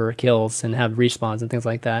to whatever kills and have respawns and things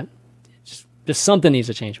like that. Just something needs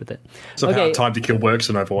to change with it. So how time to kill works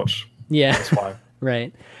in Overwatch. Yeah. That's why.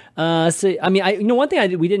 Right. So I mean, one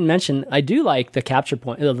thing we didn't mention, I do like the capture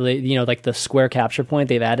point, like the square capture point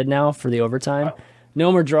they've added now for the overtime. Wow.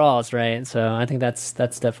 No more draws, right? So I think that's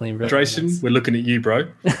definitely really Drayson, nice. We're looking at you, bro.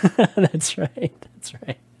 That's right.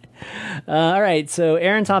 All right. So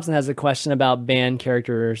Aaron Thompson has a question about banned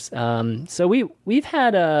characters. So we've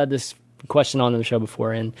had this question on the show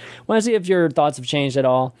before, and I want to see if your thoughts have changed at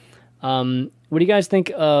all. What do you guys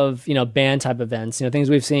think of banned type events? Things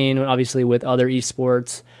we've seen obviously with other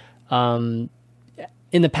esports. In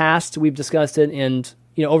the past, we've discussed it, and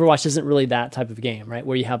Overwatch isn't really that type of game, right?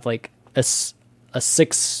 Where you have like a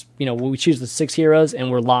 6, we choose the 6 heroes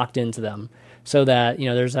and we're locked into them, so that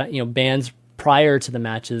there's bans prior to the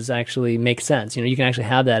matches actually make sense. You can actually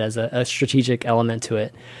have that as a strategic element to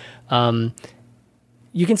it.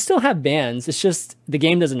 You can still have bans. It's just the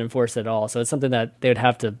game doesn't enforce it at all. So it's something that they would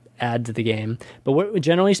have to add to the game. But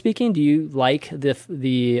generally speaking, do you like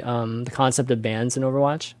the concept of bans in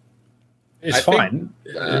Overwatch? It's fine.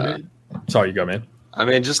 Sorry, you go, man. I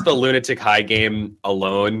mean, just the Lunatic High game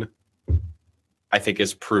alone, I think,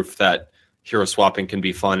 is proof that hero swapping can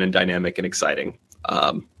be fun and dynamic and exciting.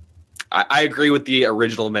 I agree with the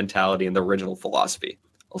original mentality and the original philosophy.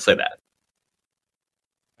 I'll say that.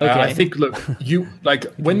 Okay. I think, look, you like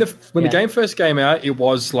when the game first came out, it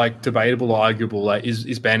was like debatable, arguable. Like,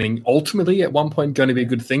 is banning ultimately at one point going to be a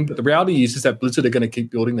good thing? But the reality is that Blizzard are going to keep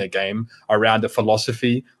building their game around the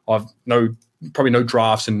philosophy of probably no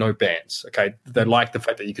drafts and no bans. Okay, they like the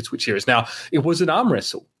fact that you could switch heroes. Now, it was an arm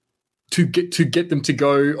wrestle to get them to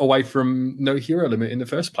go away from no hero limit in the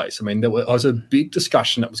first place. I mean, there was a big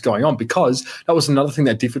discussion that was going on because that was another thing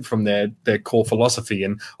that differed from their core philosophy.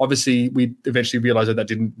 And obviously, we eventually realized that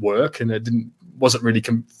didn't work and it wasn't really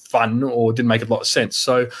fun or didn't make a lot of sense.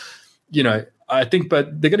 So, I think,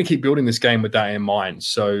 but they're going to keep building this game with that in mind.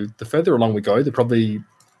 So the further along we go, with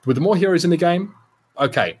the more heroes in the game,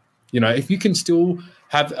 okay, if you can still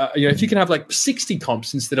have, if you can have like 60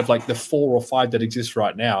 comps instead of like the 4 or 5 that exist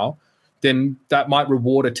right now, then that might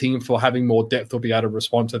reward a team for having more depth or be able to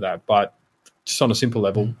respond to that. But just on a simple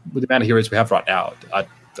level, with the amount of heroes we have right now, I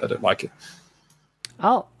don't like it.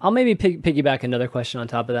 I'll maybe piggyback another question on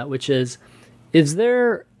top of that, which is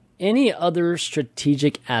there any other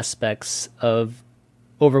strategic aspects of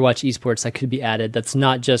Overwatch esports that could be added that's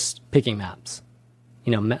not just picking maps?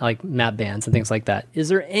 Like map bans and things like that. Is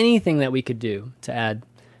there anything that we could do to add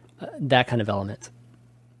that kind of element?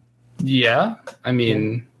 Yeah. I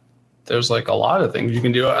mean... There's like a lot of things you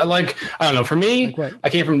can do. I don't know. For me, I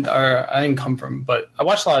didn't come from, but I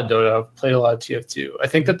watched a lot of Dota. I've played a lot of TF2. I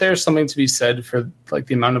think that there's something to be said for like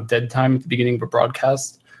the amount of dead time at the beginning of a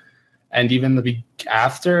broadcast, and even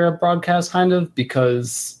after a broadcast, kind of,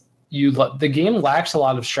 because the game lacks a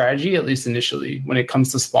lot of strategy, at least initially, when it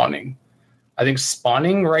comes to spawning. I think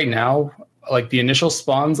spawning right now, like the initial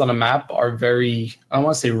spawns on a map, are very, I don't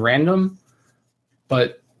want to say random,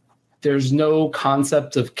 but there's no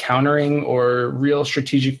concept of countering or real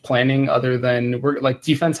strategic planning other than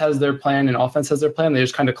defense has their plan and offense has their plan. They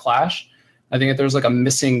just kind of clash. I think that there's like a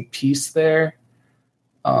missing piece there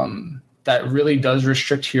that really does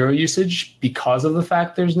restrict hero usage because of the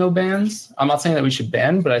fact there's no bans. I'm not saying that we should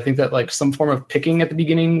ban, but I think that like some form of picking at the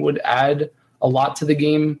beginning would add a lot to the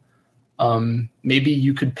game. Maybe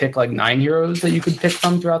you could pick like 9 heroes that you could pick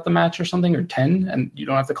from throughout the match or something, or 10, and you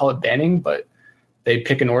don't have to call it banning, but they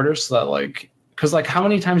pick an order so that because how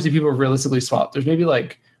many times do people realistically swap? There's maybe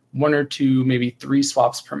like 1 or 2, maybe 3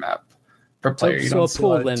 swaps per map per player. So a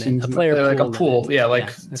pool limit, a player pool. Like a pool. Limit. Yeah.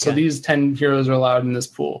 Okay. So these 10 heroes are allowed in this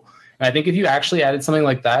pool. And I think if you actually added something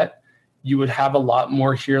like that, you would have a lot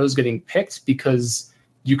more heroes getting picked because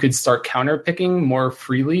you could start counter picking more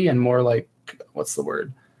freely and more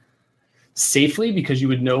safely, because you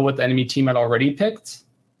would know what the enemy team had already picked.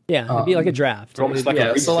 Yeah, it'd be like a draft. So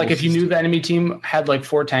if you knew the enemy team had like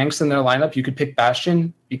 4 tanks in their lineup, you could pick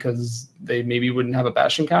Bastion because they maybe wouldn't have a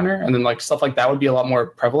Bastion counter, and then like stuff like that would be a lot more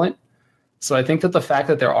prevalent. So I think that the fact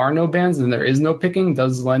that there are no bans and there is no picking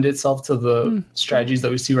does lend itself to the strategies that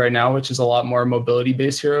we see right now, which is a lot more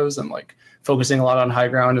mobility-based heroes and like focusing a lot on high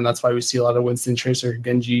ground, and that's why we see a lot of Winston, Tracer,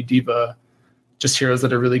 Genji, Diva, just heroes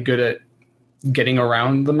that are really good at getting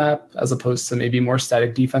around the map, as opposed to maybe more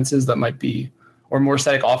static defenses that might be, or more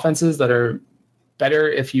static offenses that are better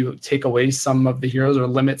if you take away some of the heroes or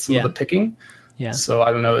limit some of the picking. Yeah. So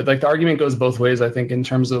I don't know. Like the argument goes both ways, I think, in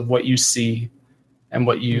terms of what you see and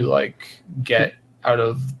what you like get out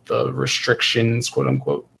of the restrictions, quote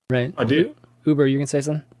unquote. Right. I do. Uber, you can say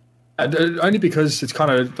something? Only because it's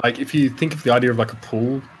kind of like, if you think of the idea of like a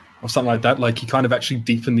pool or something like that, like you kind of actually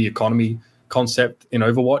deepen the economy concept in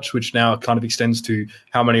Overwatch, which now kind of extends to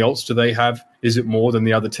how many ults do they have? Is it more than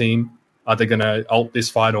the other team? Are they going to ult this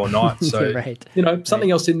fight or not? So,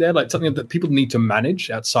 something else in there, like something that people need to manage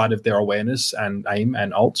outside of their awareness and aim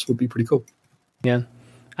and ults would be pretty cool. Yeah.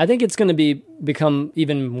 I think it's going to become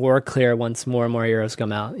even more clear once more and more heroes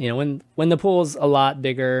come out. You know, when the pool's a lot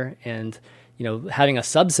bigger and, you know, having a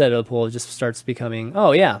subset of the pool just starts becoming,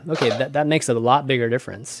 that makes a lot bigger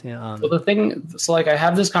difference. Well, I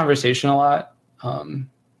have this conversation a lot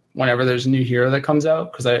whenever there's a new hero that comes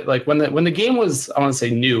out, because I like when the game was, I want to say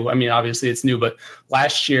new. I mean, obviously it's new, but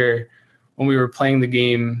last year when we were playing the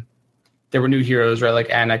game, there were new heroes, right? Like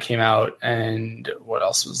Ana came out, and what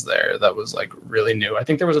else was there that was like really new? I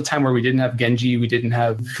think there was a time where we didn't have Genji, we didn't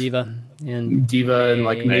have Diva, and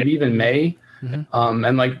like maybe even Mei. Mm-hmm.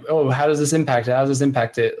 And like, how does this impact it? How does this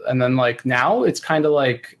impact it? And then like now it's kind of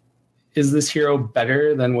like, is this hero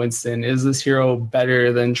better than Winston? Is this hero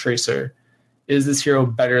better than Tracer? Is this hero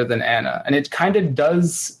better than Ana? And it kind of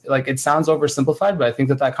does, like, it sounds oversimplified, but I think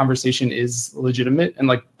that conversation is legitimate. And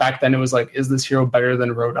like back then it was like, is this hero better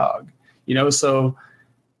than Roadhog? You know, so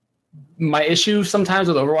my issue sometimes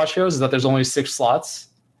with Overwatch heroes is that there's only 6 slots.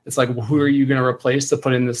 It's like, who are you going to replace to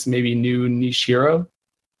put in this maybe new niche hero?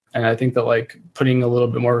 And I think that like putting a little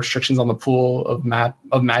bit more restrictions on the pool of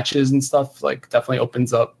matches and stuff like definitely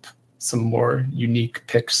opens up some more unique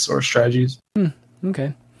picks or strategies.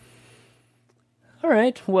 Okay. All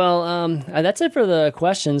right. Well, that's it for the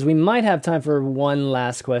questions. We might have time for one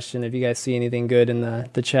last question if you guys see anything good in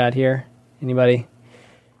the chat here. Anybody?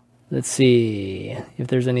 Let's see if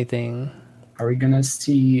there's anything. Are we going to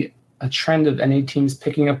see a trend of NA teams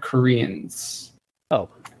picking up Koreans? Oh.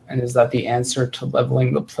 And is that the answer to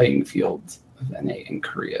leveling the playing field of NA in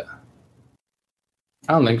Korea?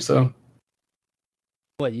 I don't think so.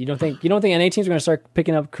 What, you don't think NA teams are going to start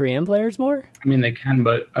picking up Korean players more? I mean, they can,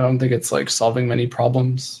 but I don't think it's like solving many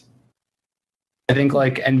problems. I think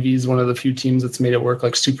like Envy is one of the few teams that's made it work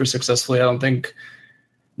like super successfully. I don't think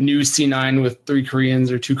new C9 with 3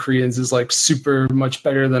 Koreans or 2 Koreans is like super much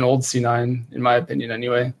better than old C9, in my opinion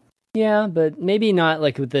anyway. Yeah, but maybe not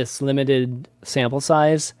like with this limited sample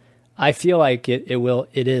size. I feel like it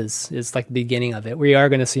is. It's like the beginning of it. We are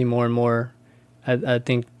going to see more and more, I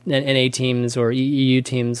think, NA teams or EU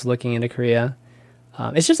teams looking into Korea.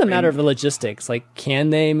 It's just a matter of the logistics. Like, can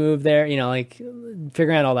they move there? You know, like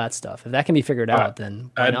figuring out all that stuff. If that can be figured out, then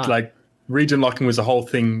why not? Like, region locking was a whole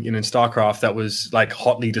thing in StarCraft that was like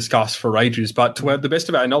hotly discussed for ages. But to the best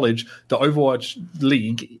of our knowledge, the Overwatch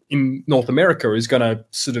League in North America is going to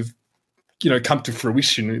sort of, come to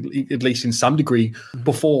fruition, at least in some degree,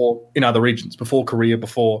 before in other regions, before Korea,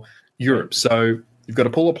 before Europe. So you've got a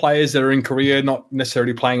pool of players that are in Korea, not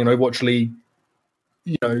necessarily playing an Overwatch League,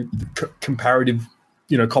 comparative,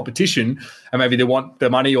 competition, and maybe they want the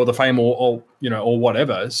money or the fame or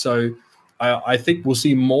whatever. So I think we'll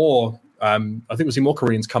see more. I think we'll see more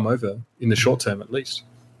Koreans come over in the short term, at least.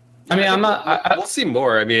 I mean, I'm not. We'll see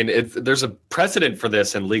more. I mean, there's a precedent for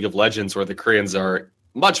this in League of Legends where the Koreans are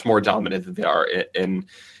much more dominant than they are in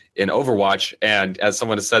Overwatch. And as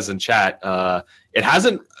someone says in chat, it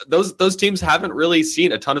hasn't. Those teams haven't really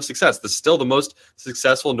seen a ton of success. Still the most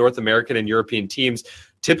successful North American and European teams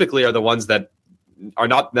typically are the ones that are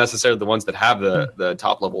not necessarily the ones that have the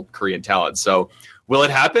top level Korean talent. So will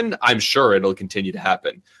it happen? I'm sure it'll continue to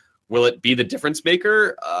happen. Will it be the difference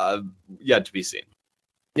maker? Yet to be seen.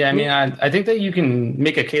 Yeah, I mean, I think that you can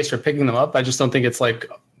make a case for picking them up. I just don't think it's like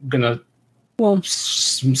gonna,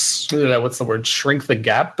 what's the word? Shrink the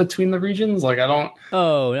gap between the regions. Like I don't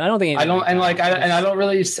think I don't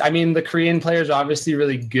really. I mean, the Korean players are obviously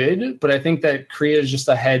really good, but I think that Korea is just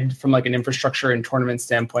ahead from like an infrastructure and tournament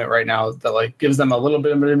standpoint right now that like gives them a little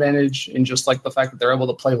bit of an advantage in just like the fact that they're able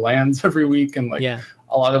to play LANs every week and like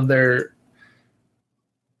a lot of their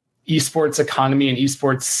esports economy and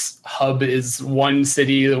esports hub is one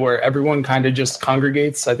city where everyone kind of just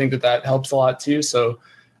congregates. I think that helps a lot too. So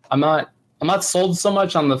I'm not sold so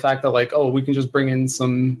much on the fact that like, oh, we can just bring in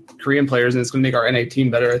some Korean players and it's going to make our NA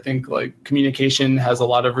team better. I think like communication has a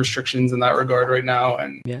lot of restrictions in that regard right now.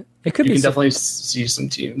 And it could be. You can definitely see some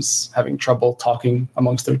teams having trouble talking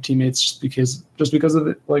amongst their teammates just because of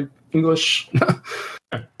it, like English.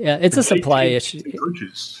 Yeah, it's a supply issue.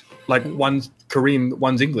 Coaches. Like one's Korean,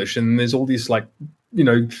 one's English, and there's all these like,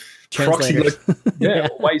 proxy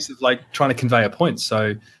ways of like trying to convey a point.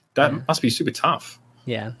 So that must be super tough.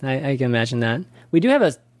 Yeah, I can imagine that. We do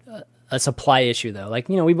have a supply issue though. Like,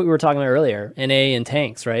 we were talking about earlier, NA and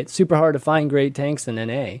tanks, right? Super hard to find great tanks in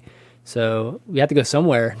NA. So we have to go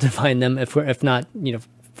somewhere to find them if not,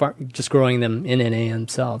 just growing them in NA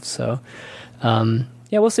themselves. So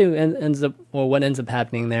we'll see what ends up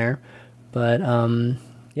happening there. But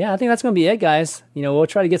I think that's going to be it, guys. We'll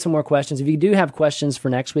try to get some more questions. If you do have questions for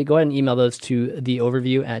next week, go ahead and email those to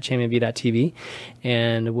theoverview@championview.tv.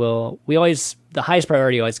 And the highest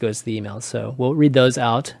priority always goes to the emails. So we'll read those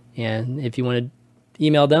out. And if you want to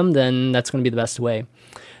email them, then that's going to be the best way.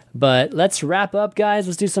 But let's wrap up, guys.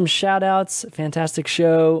 Let's do some shout outs. Fantastic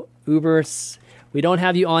show. Uber, we don't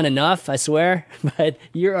have you on enough, I swear, but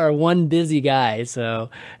you are one busy guy. So,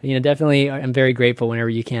 definitely I'm very grateful whenever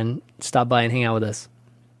you can stop by and hang out with us.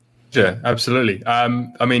 Yeah, absolutely. I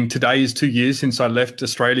mean, today is 2 years since I left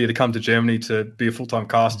Australia to come to Germany to be a full-time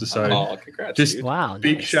caster. So congrats, just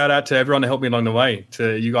big shout out to everyone that helped me along the way,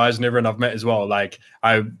 to you guys and everyone I've met as well. Like,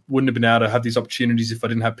 I wouldn't have been able to have these opportunities if I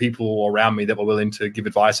didn't have people around me that were willing to give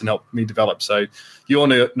advice and help me develop. So you all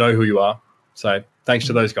know who you are. So thanks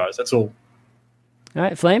to those guys. That's all. All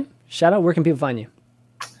right, Flame, shout out. Where can people find you?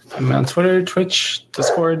 I'm on Twitter, Twitch,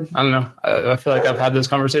 Discord. I don't know. I feel like I've had this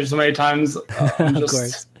conversation so many times. Of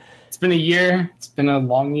course. It's been a year. It's been a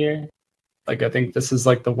long year. Like, I think this is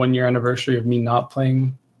like the 1 year anniversary of me not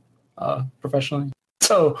playing professionally.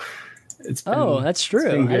 So it's been, that's true.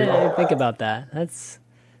 I didn't even think about that. That's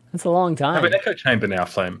a long time. I have an echo chamber now,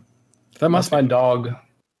 Flame. That's my dog.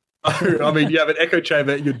 I mean, you have an echo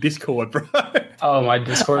chamber in your Discord, bro. Oh, my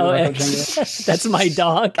Discord echo chamber. That's my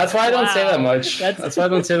dog. That's why I don't say that much. That's why I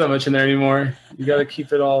don't say that much in there anymore. You got to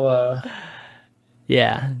keep it all.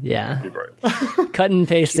 Yeah. Cut and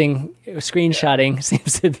pasting, screenshotting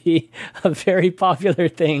seems to be a very popular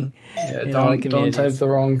thing. Yeah, don't type the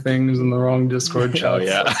wrong things in the wrong Discord chat.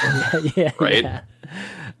 Right. Yeah.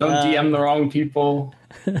 Don't DM the wrong people.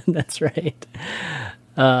 That's right.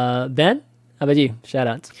 Ben, how about you? Shout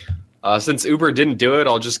outs. Since Uber didn't do it,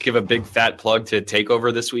 I'll just give a big fat plug to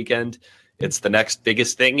TakeOver this weekend. It's the next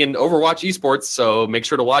biggest thing in Overwatch esports, so make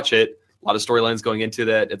sure to watch it. A lot of storylines going into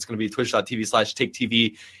that. It's going to be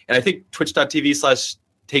twitch.tv/TakeTV. And I think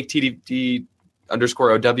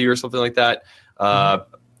twitch.tv/TakeTV_OW or something like that. I'm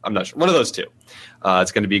not sure. One of those two.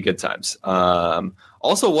 It's going to be good times.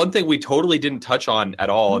 Also, one thing we totally didn't touch on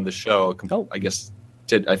at all in the show, I guess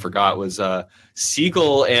I forgot, was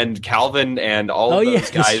Siegel and Calvin and all of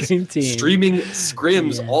those guys streaming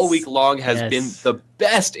scrims all week long has been the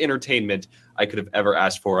best entertainment I could have ever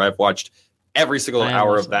asked for. I've watched every single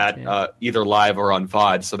hour of that, either live or on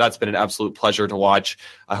VOD. So that's been an absolute pleasure to watch.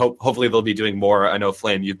 Hopefully they'll be doing more. I know,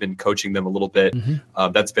 Flame, you've been coaching them a little bit.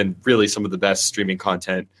 That's been really some of the best streaming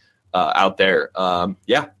content out there. But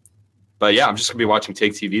I'm just going to be watching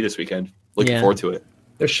Take TV this weekend. Looking forward to it.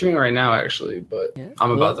 They're streaming right now, actually, but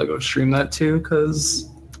I'm about to go stream that too because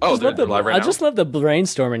Oh, they're live right now? I just love the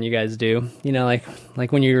brainstorming you guys do. You know,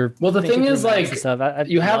 like when you're... Well, the thing is, like,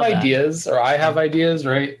 you have ideas, or I have ideas,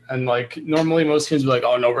 right? And, like, normally most teams are like,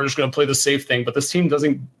 oh, no, we're just going to play the safe thing. But this team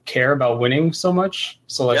doesn't care about winning so much.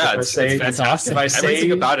 So, like, it's fantastic.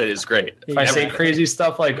 Everything about it is great. If I say crazy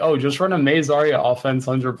stuff like, oh, just run a Maze Zarya offense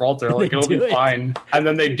on Gibraltar, like, it'll be fine. And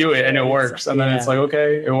then they do it, and it works. And then it's like,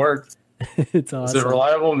 okay, it worked. It's awesome. Is it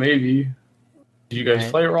reliable? Maybe. Did you guys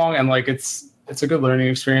play it wrong? And, like, it's a good learning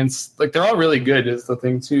experience. Like, they're all really good is the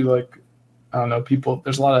thing too. Like, I don't know,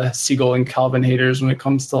 there's a lot of Seagull and Calvin haters when it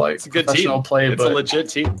comes to like professional play. It's a legit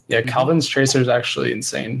team. Yeah, Calvin's Tracer is actually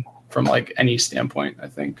insane from like any standpoint, I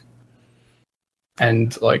think.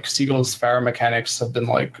 And like Seagull's Farah mechanics have been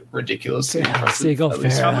like ridiculously impressive. Seagull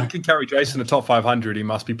If someone can carry Jason to top 500, he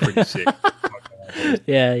must be pretty sick.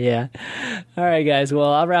 Yeah. All right, guys.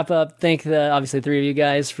 Well, I'll wrap up. Thank obviously 3 of you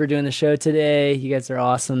guys for doing the show today. You guys are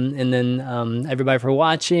awesome. And then everybody for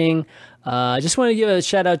watching. I just want to give a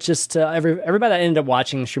shout out just to everybody that ended up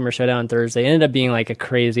watching Streamer Showdown on Thursday. It ended up being like a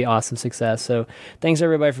crazy awesome success. So thanks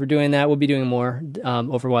everybody for doing that. We'll be doing more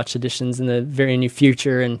Overwatch editions in the very near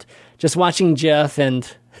future. And just watching Jeff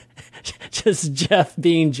and just Jeff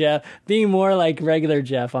being more like regular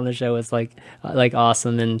Jeff on the show is like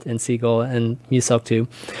awesome, and Seagull and Muselk too.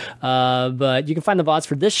 But you can find the VODs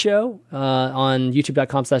for this show on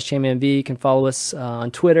youtube.com/ChainmanV. You can follow us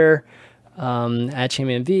on Twitter at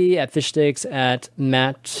ChainmanV, at Fishsticks, at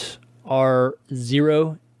Matt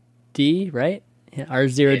R0D, right? Yeah,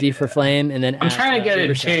 R0D for Flame, and then I'm trying to get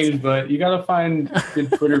it changed, but you gotta find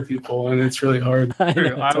good Twitter people, and it's really hard.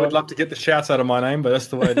 I would love to get the shouts out of my name, but that's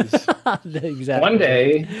the way it is. Exactly. One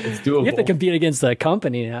day it's doable. You have to compete against the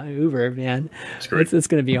company now, Uber, man. It's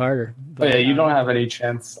going to be harder. But, you don't have any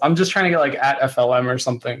chance. I'm just trying to get like at FLM or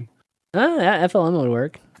something. FLM would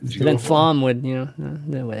work. Then Flom would,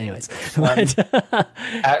 anyways.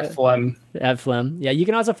 At Flem. At Flem. Yeah, you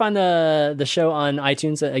can also find the show on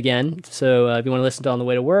iTunes again. So if you want to listen to it on the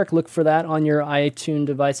way to work, look for that on your iTunes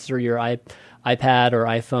devices or your iPad or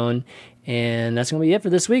iPhone. And that's going to be it for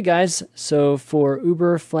this week, guys. So for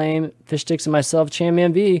Uber, Flame, Fishsticks, and myself,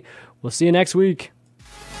 ChainmanV, we'll see you next week.